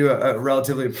think I do a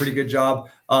relatively pretty good job.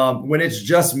 When it's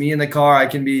just me in the car, I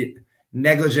can be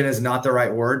negligent is not the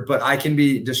right word, but I can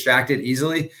be distracted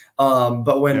easily.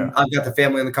 But when I've got the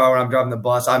family in the car, when I'm driving the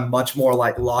bus, I'm much more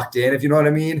like locked in, if you know what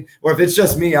I mean. Or if it's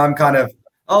just me, I'm kind of,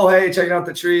 oh, hey, checking out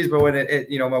the trees. But when it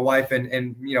my wife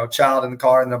and child in the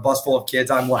car and a bus full of kids,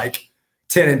 I'm like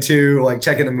 10 and 2, like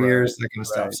checking the mirrors, that kind of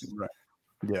stuff. So. Right.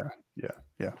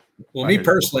 Yeah. Well, me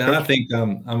personally, I think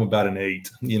I'm about an 8,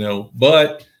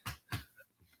 but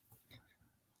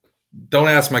don't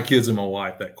ask my kids and my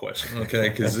wife that question, okay?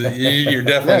 Because you're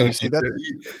definitely,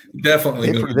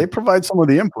 they provide some of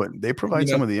the input. They provide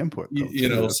some of the input.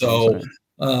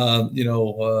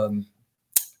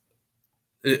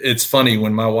 It's funny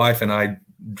when my wife and I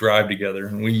drive together,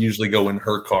 and we usually go in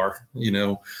her car.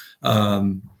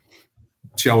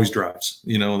 She always drives.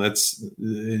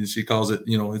 She calls it.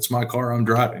 It's my car. I'm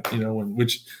driving.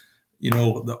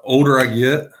 The older I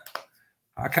get,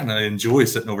 I kind of enjoy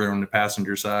sitting over there on the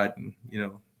passenger side and,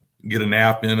 get a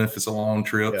nap in if it's a long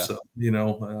trip. Yeah. So,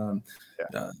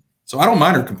 so I don't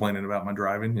mind her complaining about my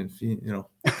driving.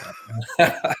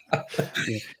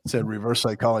 It's a reverse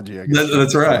psychology, I guess.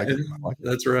 That's right.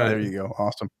 That's right. There you go.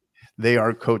 Awesome. They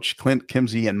are Coach Clint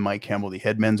Kimsey and Mike Campbell, the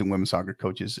head men's and women's soccer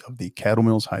coaches of the Caddo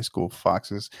Mills High School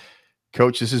Foxes.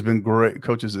 Coach, this has been great.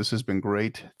 Coaches, this has been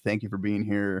great. Thank you for being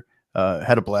here.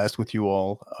 Had a blast with you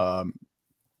all.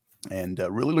 And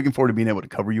really looking forward to being able to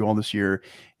cover you all this year,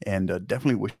 and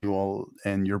definitely wish you all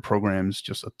and your programs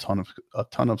just a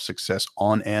ton of success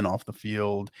on and off the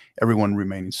field. Everyone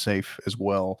remaining safe as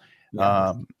well.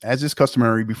 Yeah. As is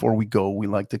customary, before we go, we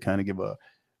like to kind of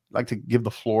give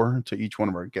the floor to each one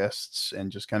of our guests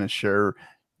and just kind of share,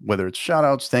 whether it's shout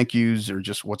outs, thank yous, or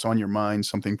just what's on your mind,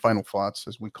 something, final thoughts,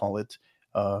 as we call it.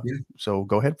 So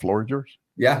go ahead, floor is yours.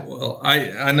 Yeah. Well,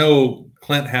 I know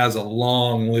Clint has a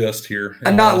long list here.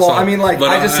 And not long.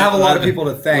 I just have a lot of people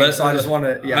to thank, so I just want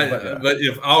to. But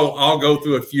if I'll go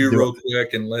through a few real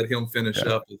quick and let him finish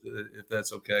up if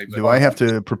that's okay. But, do I have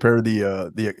to prepare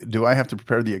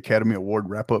the Academy Award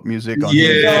wrap up music? I'll keep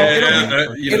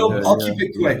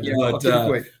it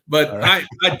quick. But right.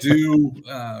 I do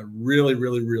really,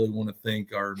 really, really want to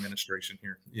thank our administration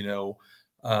here.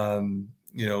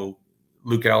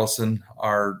 Luke Allison,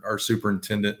 our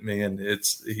superintendent, man,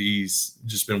 he's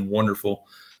just been wonderful.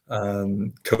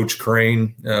 Coach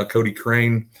Crane, Cody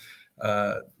Crane,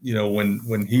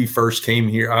 when he first came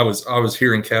here, I was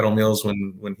here in Caddo Mills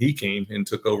when he came and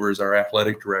took over as our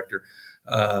athletic director.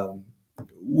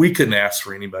 We couldn't ask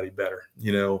for anybody better,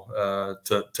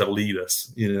 to lead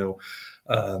us.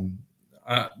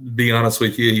 Be honest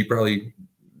with you, he probably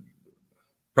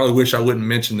wish I wouldn't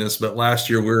mention this, but last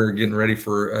year we were getting ready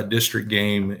for a district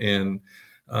game, and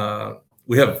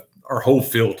we have our whole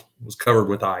field was covered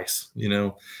with ice,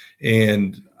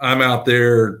 and I'm out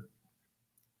there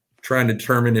trying to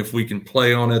determine if we can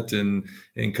play on it. And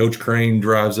Coach Crane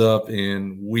drives up,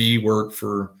 and we work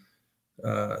for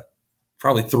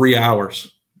probably 3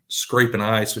 hours scraping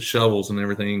ice with shovels and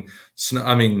everything.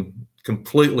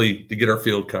 Completely to get our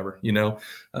field covered,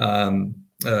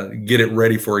 get it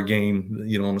ready for a game,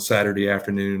 on a Saturday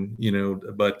afternoon,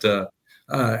 but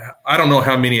I don't know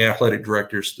how many athletic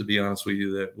directors, to be honest with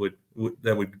you,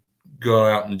 that would go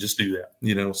out and just do that,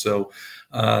 so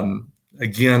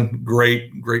again,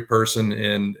 great person.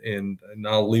 And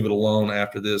I'll leave it alone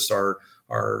after this.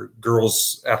 Our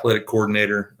girls athletic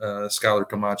coordinator, Skylar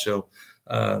Camacho,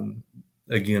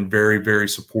 again, very, very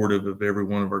supportive of every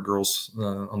one of our girls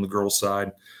on the girls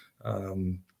side.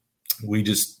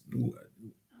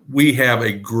 We have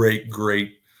a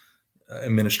great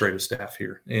administrative staff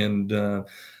here. And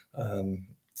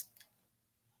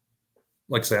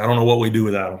like I say, I don't know what we do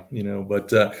without them,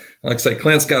 but like I say,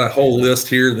 Clint's got a whole list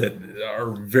here that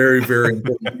are very, very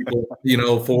important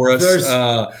people, for us.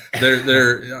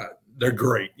 They're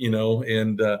great,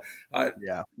 and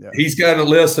he's got a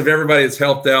list of everybody that's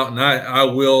helped out. And I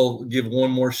will give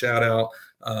one more shout out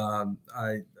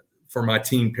for my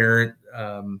team parent,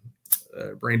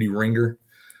 Brandy Ringer.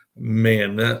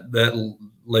 Man, that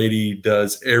lady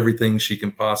does everything she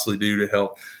can possibly do to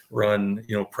help run,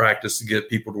 practice, to get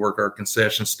people to work our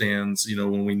concession stands,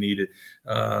 when we need it.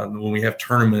 When we have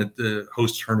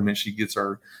host tournament, she gets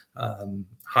our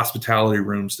hospitality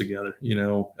rooms together.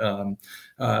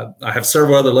 I have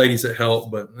several other ladies that help,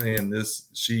 but man,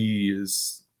 she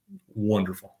is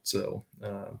wonderful. So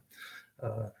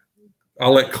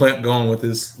I'll let Clint go on with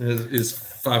his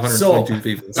 522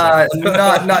 people.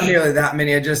 Not nearly that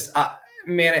many.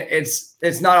 Man,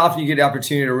 it's not often you get the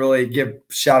opportunity to really give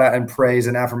shout out and praise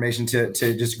and affirmation to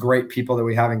just great people that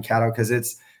we have in Caddo, because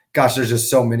there's just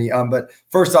so many. But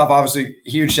first off, obviously,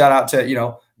 huge shout out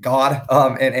to God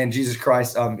and Jesus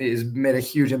Christ. Has made a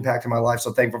huge impact in my life,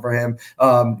 so thankful for him.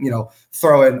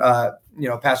 Throw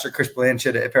in Pastor Chris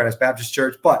Blanchett at Paradise Baptist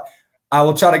Church, but I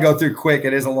will try to go through quick.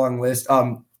 It is a long list.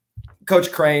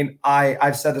 Coach Crane,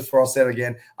 I've said this before, I'll say it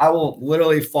again. I will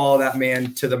literally follow that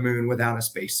man to the moon without a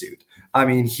spacesuit. I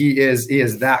mean, he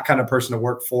is that kind of person to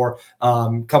work for.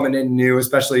 Coming in new,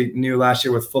 especially new last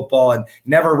year with football, and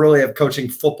never really have coaching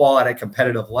football at a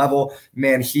competitive level.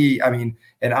 Man,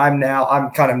 and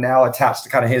I'm kind of now attached to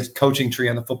kind of his coaching tree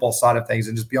on the football side of things,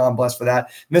 and just beyond blessed for that.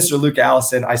 Mr. Luke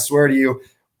Allison, I swear to you,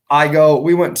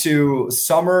 we went to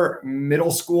summer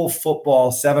middle school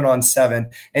football 7-on-7,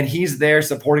 and he's there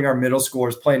supporting our middle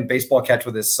schoolers playing baseball catch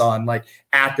with his son, like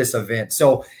at this event.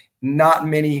 So not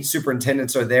many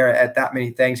superintendents are there at that many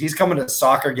things. He's coming to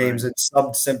soccer games at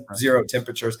sub-zero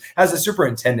temperatures as a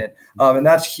superintendent, and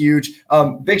that's huge.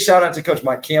 Big shout out to Coach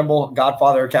Mike Campbell,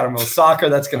 Godfather of Caddo Mills Soccer.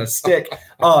 That's going to stick.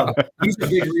 He's a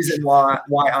big reason why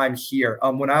I'm here.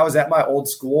 When I was at my old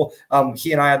school,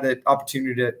 he and I had the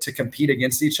opportunity to compete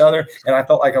against each other, and I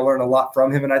felt like I learned a lot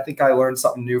from him, and I think I learned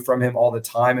something new from him all the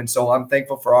time. And so I'm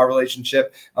thankful for our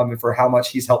relationship, and for how much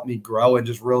he's helped me grow, and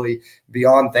just really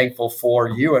beyond thankful for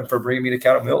you and for bringing me to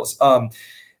Caddo Mills.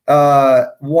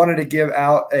 Wanted to give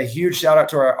out a huge shout out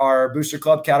to our booster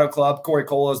club, Caddo Club. Corey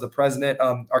Cole is the president.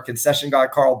 Our concession guy,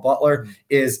 Carl Butler,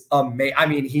 is amazing. I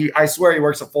mean, I swear he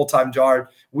works a full-time job.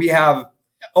 We have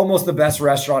almost the best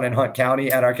restaurant in Hunt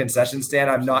County at our concession stand.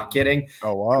 I'm not kidding.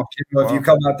 Oh, wow. If you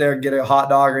come out there and get a hot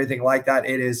dog or anything like that,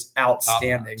 it is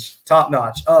outstanding. Top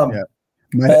notch. Yeah.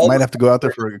 Might have to go out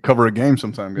there for a cover a game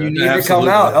sometime, guys. You need to come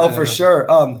out. Oh, for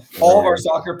sure. All of our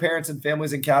soccer parents and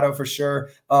families in Caddo, for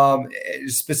sure.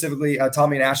 Specifically,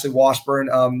 Tommy and Ashley Washburn,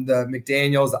 the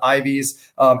McDaniels, the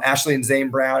Ivies, Ashley and Zane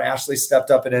Brown. Ashley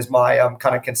stepped up and is my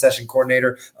kind of concession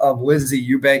coordinator. Lindsay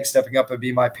Eubank stepping up and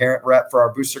be my parent rep for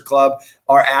our booster club.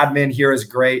 Our admin here is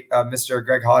great. Mr.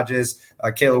 Greg Hodges,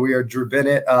 Kayla Weir, Drew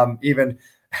Bennett. I'm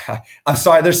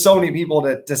sorry, there's so many people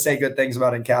to say good things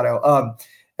about in Caddo.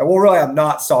 Well, really, I'm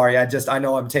not sorry. I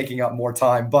know I'm taking up more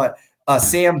time, but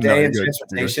Sam Day in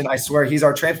transportation, I swear he's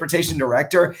our transportation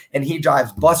director, and he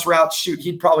drives bus routes. Shoot,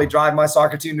 he'd probably drive my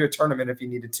soccer team to a tournament if he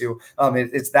needed to.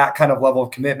 It's that kind of level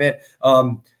of commitment.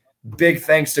 Big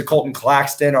thanks to Colton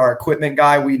Claxton, our equipment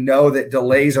guy. We know that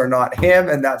delays are not him,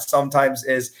 and that sometimes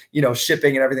is,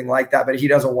 shipping and everything like that, but he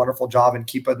does a wonderful job in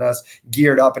keeping us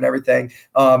geared up and everything.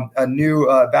 A new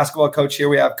basketball coach here.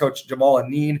 We have Coach Jamal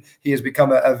Aneen. He has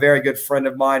become a very good friend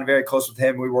of mine, very close with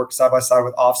him. We work side by side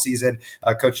with off-season,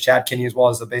 Coach Chad Kinney, as well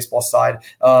as the baseball side.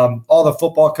 All the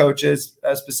football coaches,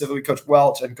 specifically Coach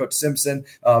Welch and Coach Simpson,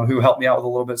 who helped me out with a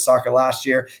little bit of soccer last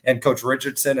year, and Coach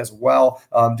Richardson as well,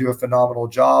 do a phenomenal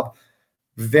job.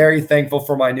 Very thankful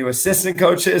for my new assistant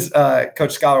coaches,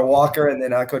 Coach Skylar Walker and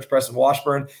then Coach Preston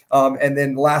Washburn. And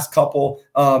then last couple,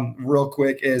 real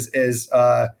quick, is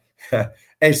a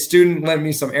student lent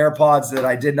me some AirPods that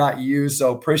I did not use,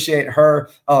 so appreciate her.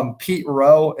 Pete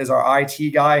Rowe is our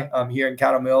IT guy here in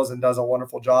Caddo Mills and does a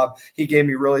wonderful job. He gave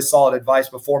me really solid advice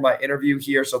before my interview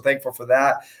here, so thankful for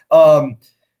that.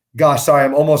 Sorry,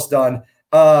 I'm almost done.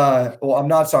 Well, I'm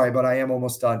not sorry, but I am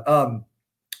almost done.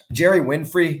 Jerry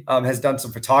Winfrey has done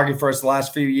some photography for us the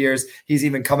last few years. He's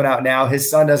even coming out now. His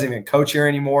son doesn't even coach here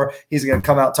anymore. He's going to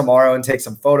come out tomorrow and take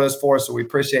some photos for us, so we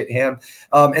appreciate him.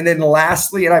 And then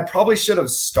lastly, and I probably should have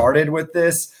started with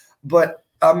this, but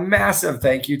a massive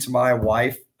thank you to my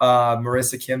wife,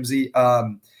 Marissa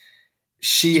Kimsey.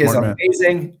 She is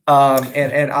amazing.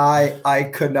 And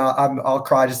I could not, I'll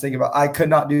cry just thinking about, I could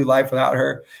not do life without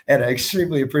her, and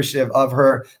extremely appreciative of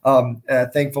her.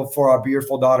 Thankful for our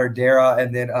beautiful daughter, Dara.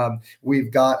 And then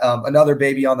we've got another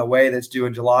baby on the way that's due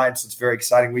in July. And so it's very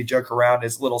exciting. We joke around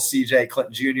as little CJ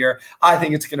Clinton Jr. I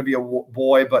think it's going to be a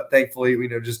boy, but thankfully,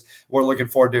 we're looking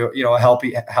forward to, a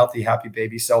healthy, happy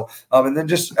baby. So, and then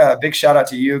just a big shout out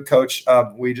to you, Coach.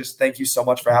 We just thank you so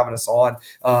much for having us on.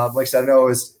 Like I said, I know it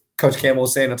was Coach Campbell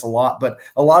was saying it's a lot, but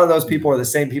a lot of those people are the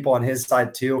same people on his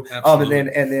side too. And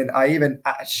then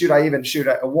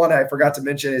one I forgot to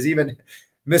mention is even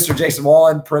Mr. Jason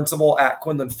Wallen, principal at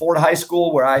Quinlan Ford High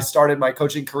School, where I started my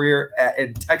coaching career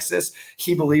in Texas.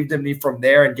 He believed in me from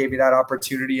there and gave me that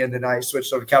opportunity. And then I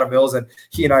switched over to Caddo Mills, and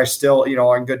he and I are still,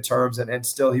 on good terms, and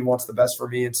still he wants the best for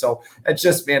me. And so it's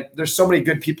just, man, there's so many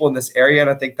good people in this area. And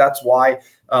I think that's why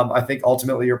I think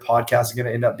ultimately your podcast is going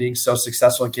to end up being so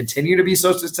successful and continue to be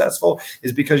so successful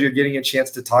is because you're getting a chance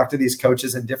to talk to these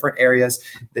coaches in different areas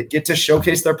that get to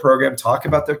showcase their program, talk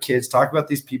about their kids, talk about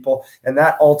these people. And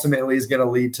that ultimately is going to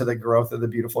lead to the growth of the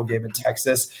beautiful game in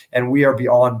Texas. And we are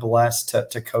beyond blessed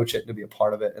to coach it and to be a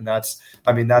part of it. And that's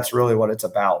really what it's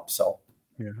about. So,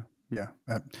 yeah.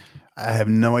 I have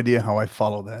no idea how I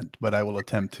follow that, but I will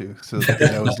attempt to. So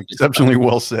that was exceptionally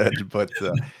well said. But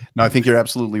no, I think you're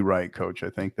absolutely right, Coach. I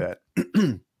think that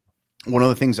one of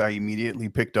the things I immediately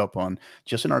picked up on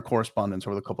just in our correspondence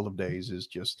over the couple of days is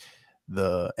just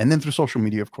and then through social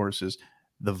media, of course, is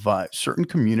the vibe. Certain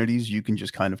communities, you can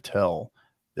just kind of tell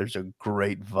there's a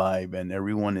great vibe and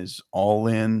everyone is all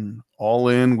in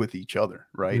with each other.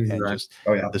 Right. And just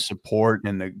the support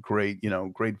and the great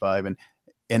vibe.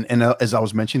 And as I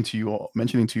was mentioning to you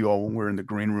all when we're in the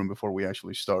green room before we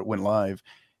actually went live,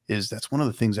 is that's one of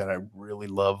the things that I really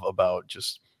love about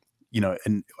just,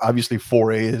 and obviously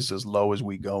 4A is as low as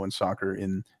we go in soccer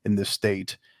in this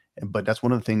state. But that's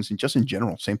one of the things, and just in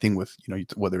general, same thing with,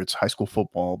 whether it's high school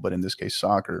football, but in this case,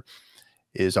 soccer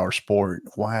is our sport.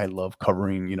 Why I love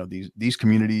covering, these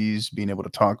communities, being able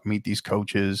to meet these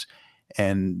coaches,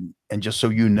 and just so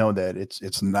you know that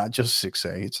it's not just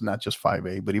 6A, it's not just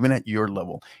 5A, but even at your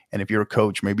level. And if you're a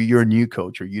coach, maybe you're a new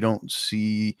coach, or you don't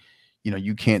see,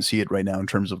 you can't see it right now in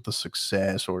terms of the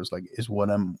success, or it's like, is what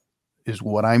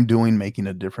I'm doing making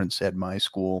a difference at my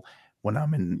school when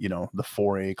I'm in, the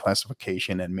 4A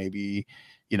classification, and maybe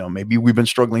we've been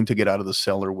struggling to get out of the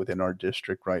cellar within our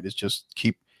district, right? It's just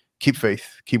keep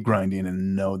faith, keep grinding,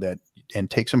 and know that, and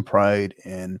take some pride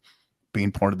in being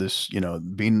part of this,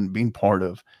 being part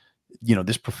of,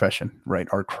 this profession, right?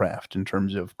 Our craft in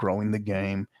terms of growing the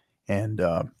game and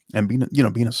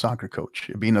being a soccer coach,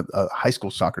 being a high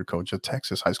school soccer coach, a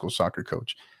Texas high school soccer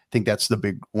coach. I think that's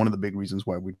one of the big reasons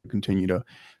why we continue to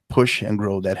push and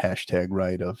grow that hashtag,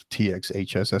 right, of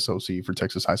THSCA for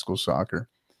Texas high school soccer.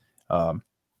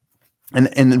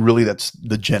 And really that's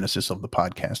the genesis of the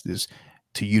podcast, is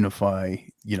to unify,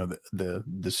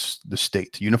 the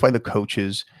state, to unify the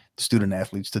coaches, the student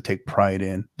athletes, to take pride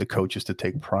in, the coaches to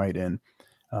take pride in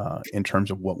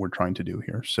terms of what we're trying to do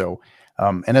here. So,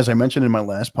 and as I mentioned in my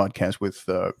last podcast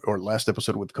or last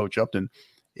episode with Coach Upton,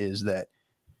 is that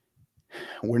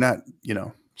we're not,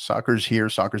 soccer's here,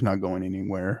 soccer's not going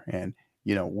anywhere. And,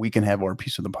 we can have our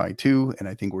piece of the pie too. And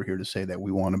I think we're here to say that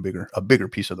we want a bigger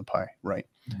piece of the pie. Right.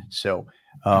 So,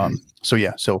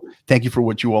 so thank you for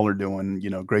what you all are doing.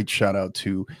 Great shout out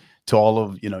to all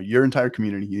of, your entire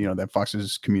community, that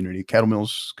Fox's community, Caddo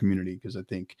Mills community, because I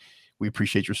think we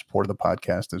appreciate your support of the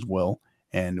podcast as well.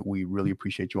 And we really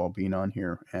appreciate you all being on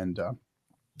here. And,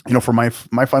 for my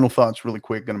final thoughts really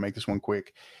quick, going to make this one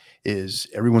quick, is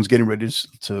everyone's getting ready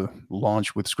to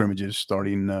launch with scrimmages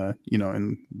starting,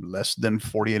 in less than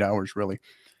 48 hours, really.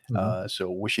 Mm-hmm.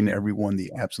 So wishing everyone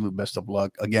the absolute best of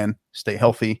luck. Again, stay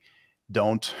healthy.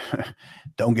 Don't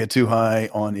get too high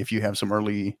on if you have some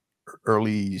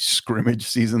early scrimmage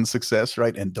season success,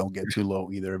 right? And don't get too low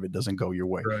either if it doesn't go your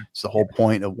way. Right. It's the whole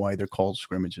point of why they're called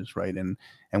scrimmages, right? And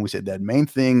we said that main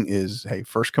thing is, hey,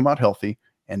 first come out healthy,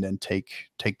 and then take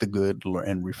the good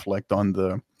and reflect on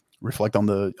the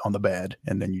bad,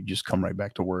 and then you just come right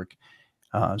back to work.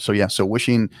 So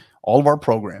wishing all of our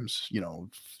programs,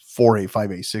 4A,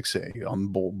 5A, 6A on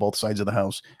both sides of the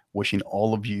house, wishing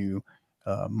all of you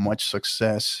much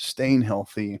success, staying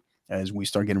healthy as we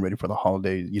start getting ready for the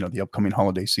holiday, the upcoming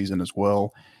holiday season as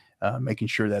well, making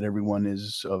sure that everyone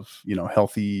is of,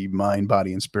 healthy mind,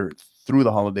 body, and spirit through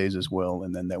the holidays as well.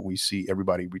 And then that we see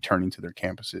everybody returning to their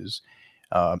campuses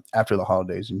after the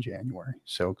holidays in January.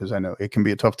 So, because I know it can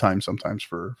be a tough time sometimes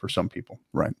for some people,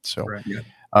 right? So, right, yeah.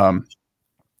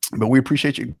 But we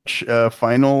appreciate you.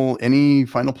 Any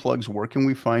final plugs? Where can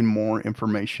we find more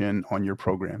information on your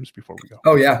programs before we go?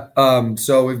 Oh yeah.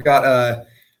 So we've got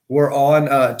we're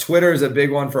on Twitter is a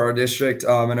big one for our district.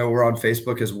 I know we're on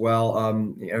Facebook as well.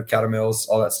 Caddo Mills,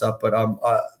 all that stuff. But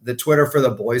the Twitter for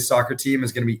the boys soccer team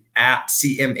is going to be at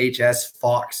CMHS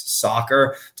Fox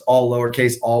Soccer. It's all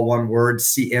lowercase, all one word.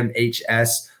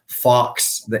 CMHS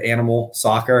Fox, the animal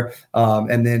soccer.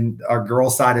 And then our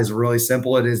girls side is really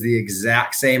simple. It is the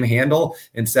exact same handle.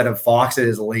 Instead of Fox, it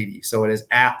is lady. So it is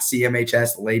at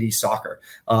CMHS Lady Soccer.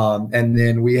 And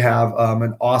then we have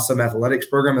an awesome athletics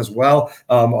program as well.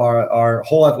 Our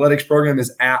whole athletics program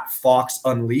is at Fox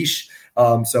Unleash.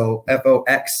 So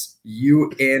FOXUNLEASH.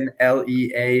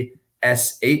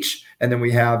 And then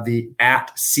we have the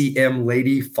at CM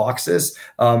Lady Foxes.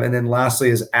 And then lastly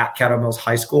is at Caddo Mills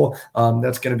High School.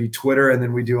 That's going to be Twitter. And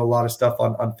then we do a lot of stuff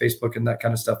on Facebook and that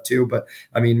kind of stuff too. But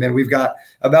I mean, man, we've got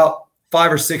about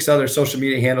 5 or 6 other social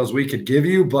media handles we could give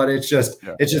you, but it's just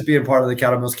being part of the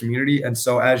Caddo Mills community. And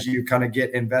so as you kind of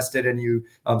get invested and you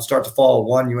start to follow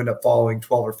one, you end up following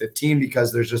 12 or 15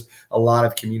 because there's just a lot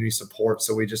of community support.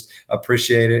 So we just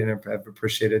appreciate it and have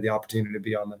appreciated the opportunity to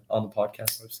be on the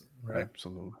podcast. Right.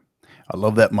 Absolutely. I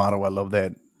love that motto. I love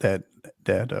that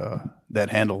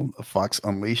handle, Fox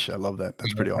Unleash. I love that.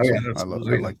 That's pretty awesome. I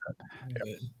like that.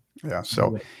 Yeah.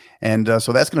 So,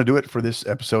 so that's going to do it for this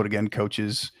episode. Again,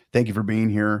 coaches, thank you for being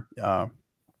here.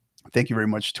 Thank you very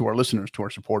much to our listeners, to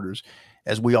our supporters.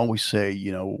 As we always say,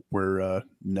 we're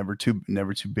never too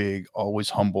big, always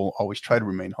humble, always try to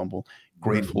remain humble,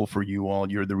 grateful for you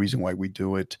all. You're the reason why we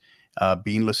do it.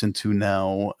 Being listened to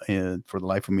now, for the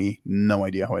life of me, no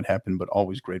idea how it happened, but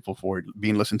always grateful for it.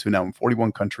 Being listened to now in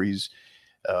 41 countries,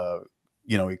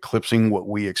 eclipsing what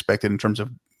we expected in terms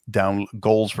of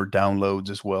goals for downloads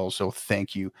as well. So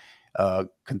thank you.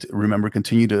 Remember,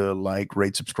 continue to like,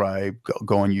 rate, subscribe,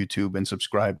 go on YouTube and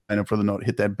subscribe, sign up for the note,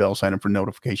 hit that bell, sign up for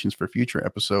notifications for future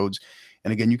episodes.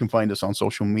 And again, you can find us on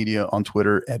social media, on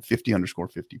Twitter at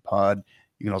 50_50pod.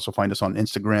 You can also find us on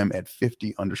Instagram at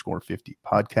 50_50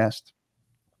 podcast.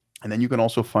 And then you can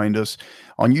also find us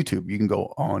on YouTube. You can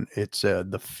go on, it's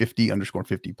the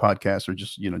 50_50 podcast, or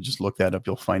just look that up.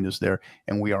 You'll find us there.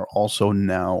 And we are also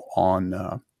now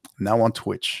on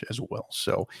Twitch as well.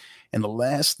 So, and the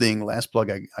last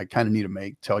plug I kind of need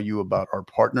to tell you about our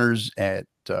partners at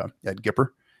Gipper.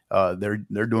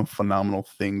 They're doing phenomenal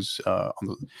things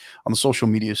on the social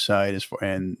media side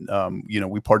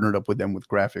we partnered up with them with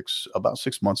graphics about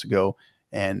 6 months ago,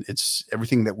 and it's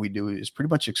everything that we do is pretty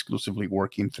much exclusively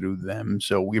working through them.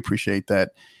 So we appreciate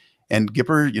that. And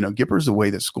Gipper is the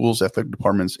way that schools, athletic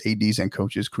departments, ADs, and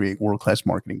coaches create world-class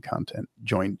marketing content.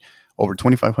 Join over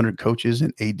 2,500 coaches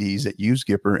and ADs that use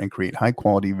Gipper and create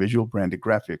high-quality visual branded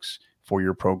graphics for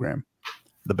your program.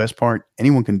 The best part,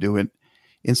 anyone can do it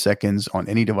in seconds on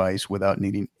any device without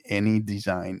needing any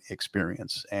design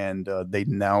experience. And they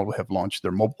now have launched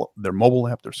their mobile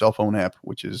app, their cell phone app,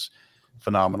 which is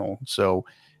phenomenal. So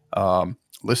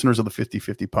listeners of the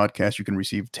 50/50 podcast, you can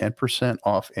receive 10%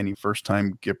 off any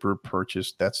first-time Gipper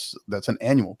purchase. That's an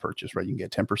annual purchase, right? You can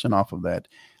get 10% off of that.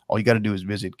 All you got to do is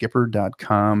visit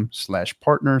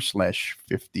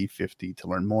gipper.com/partner/5050 to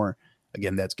learn more.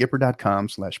 Again, that's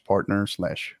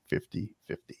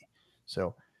gipper.com/partner/5050.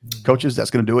 So, coaches, that's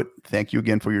going to do it. Thank you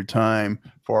again for your time.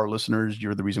 For our listeners,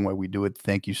 you're the reason why we do it.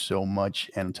 Thank you so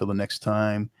much. And until the next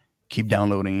time, keep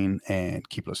downloading and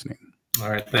keep listening. All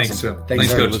right. Thanks. Awesome.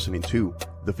 Thanks, for Coach. listening to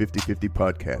the 50/50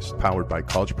 podcast, powered by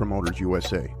College Promoters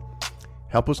USA.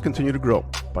 Help us continue to grow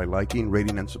by liking,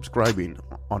 rating, and subscribing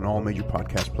on all major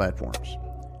podcast platforms.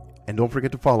 And don't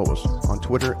forget to follow us on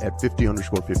Twitter at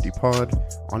 50_50pod,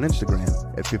 on Instagram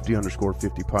at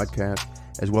 50_50 podcast,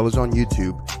 as well as on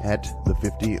YouTube at the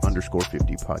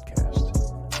 50_50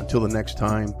 podcast. Until the next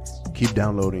time, keep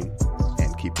downloading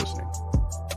and keep listening.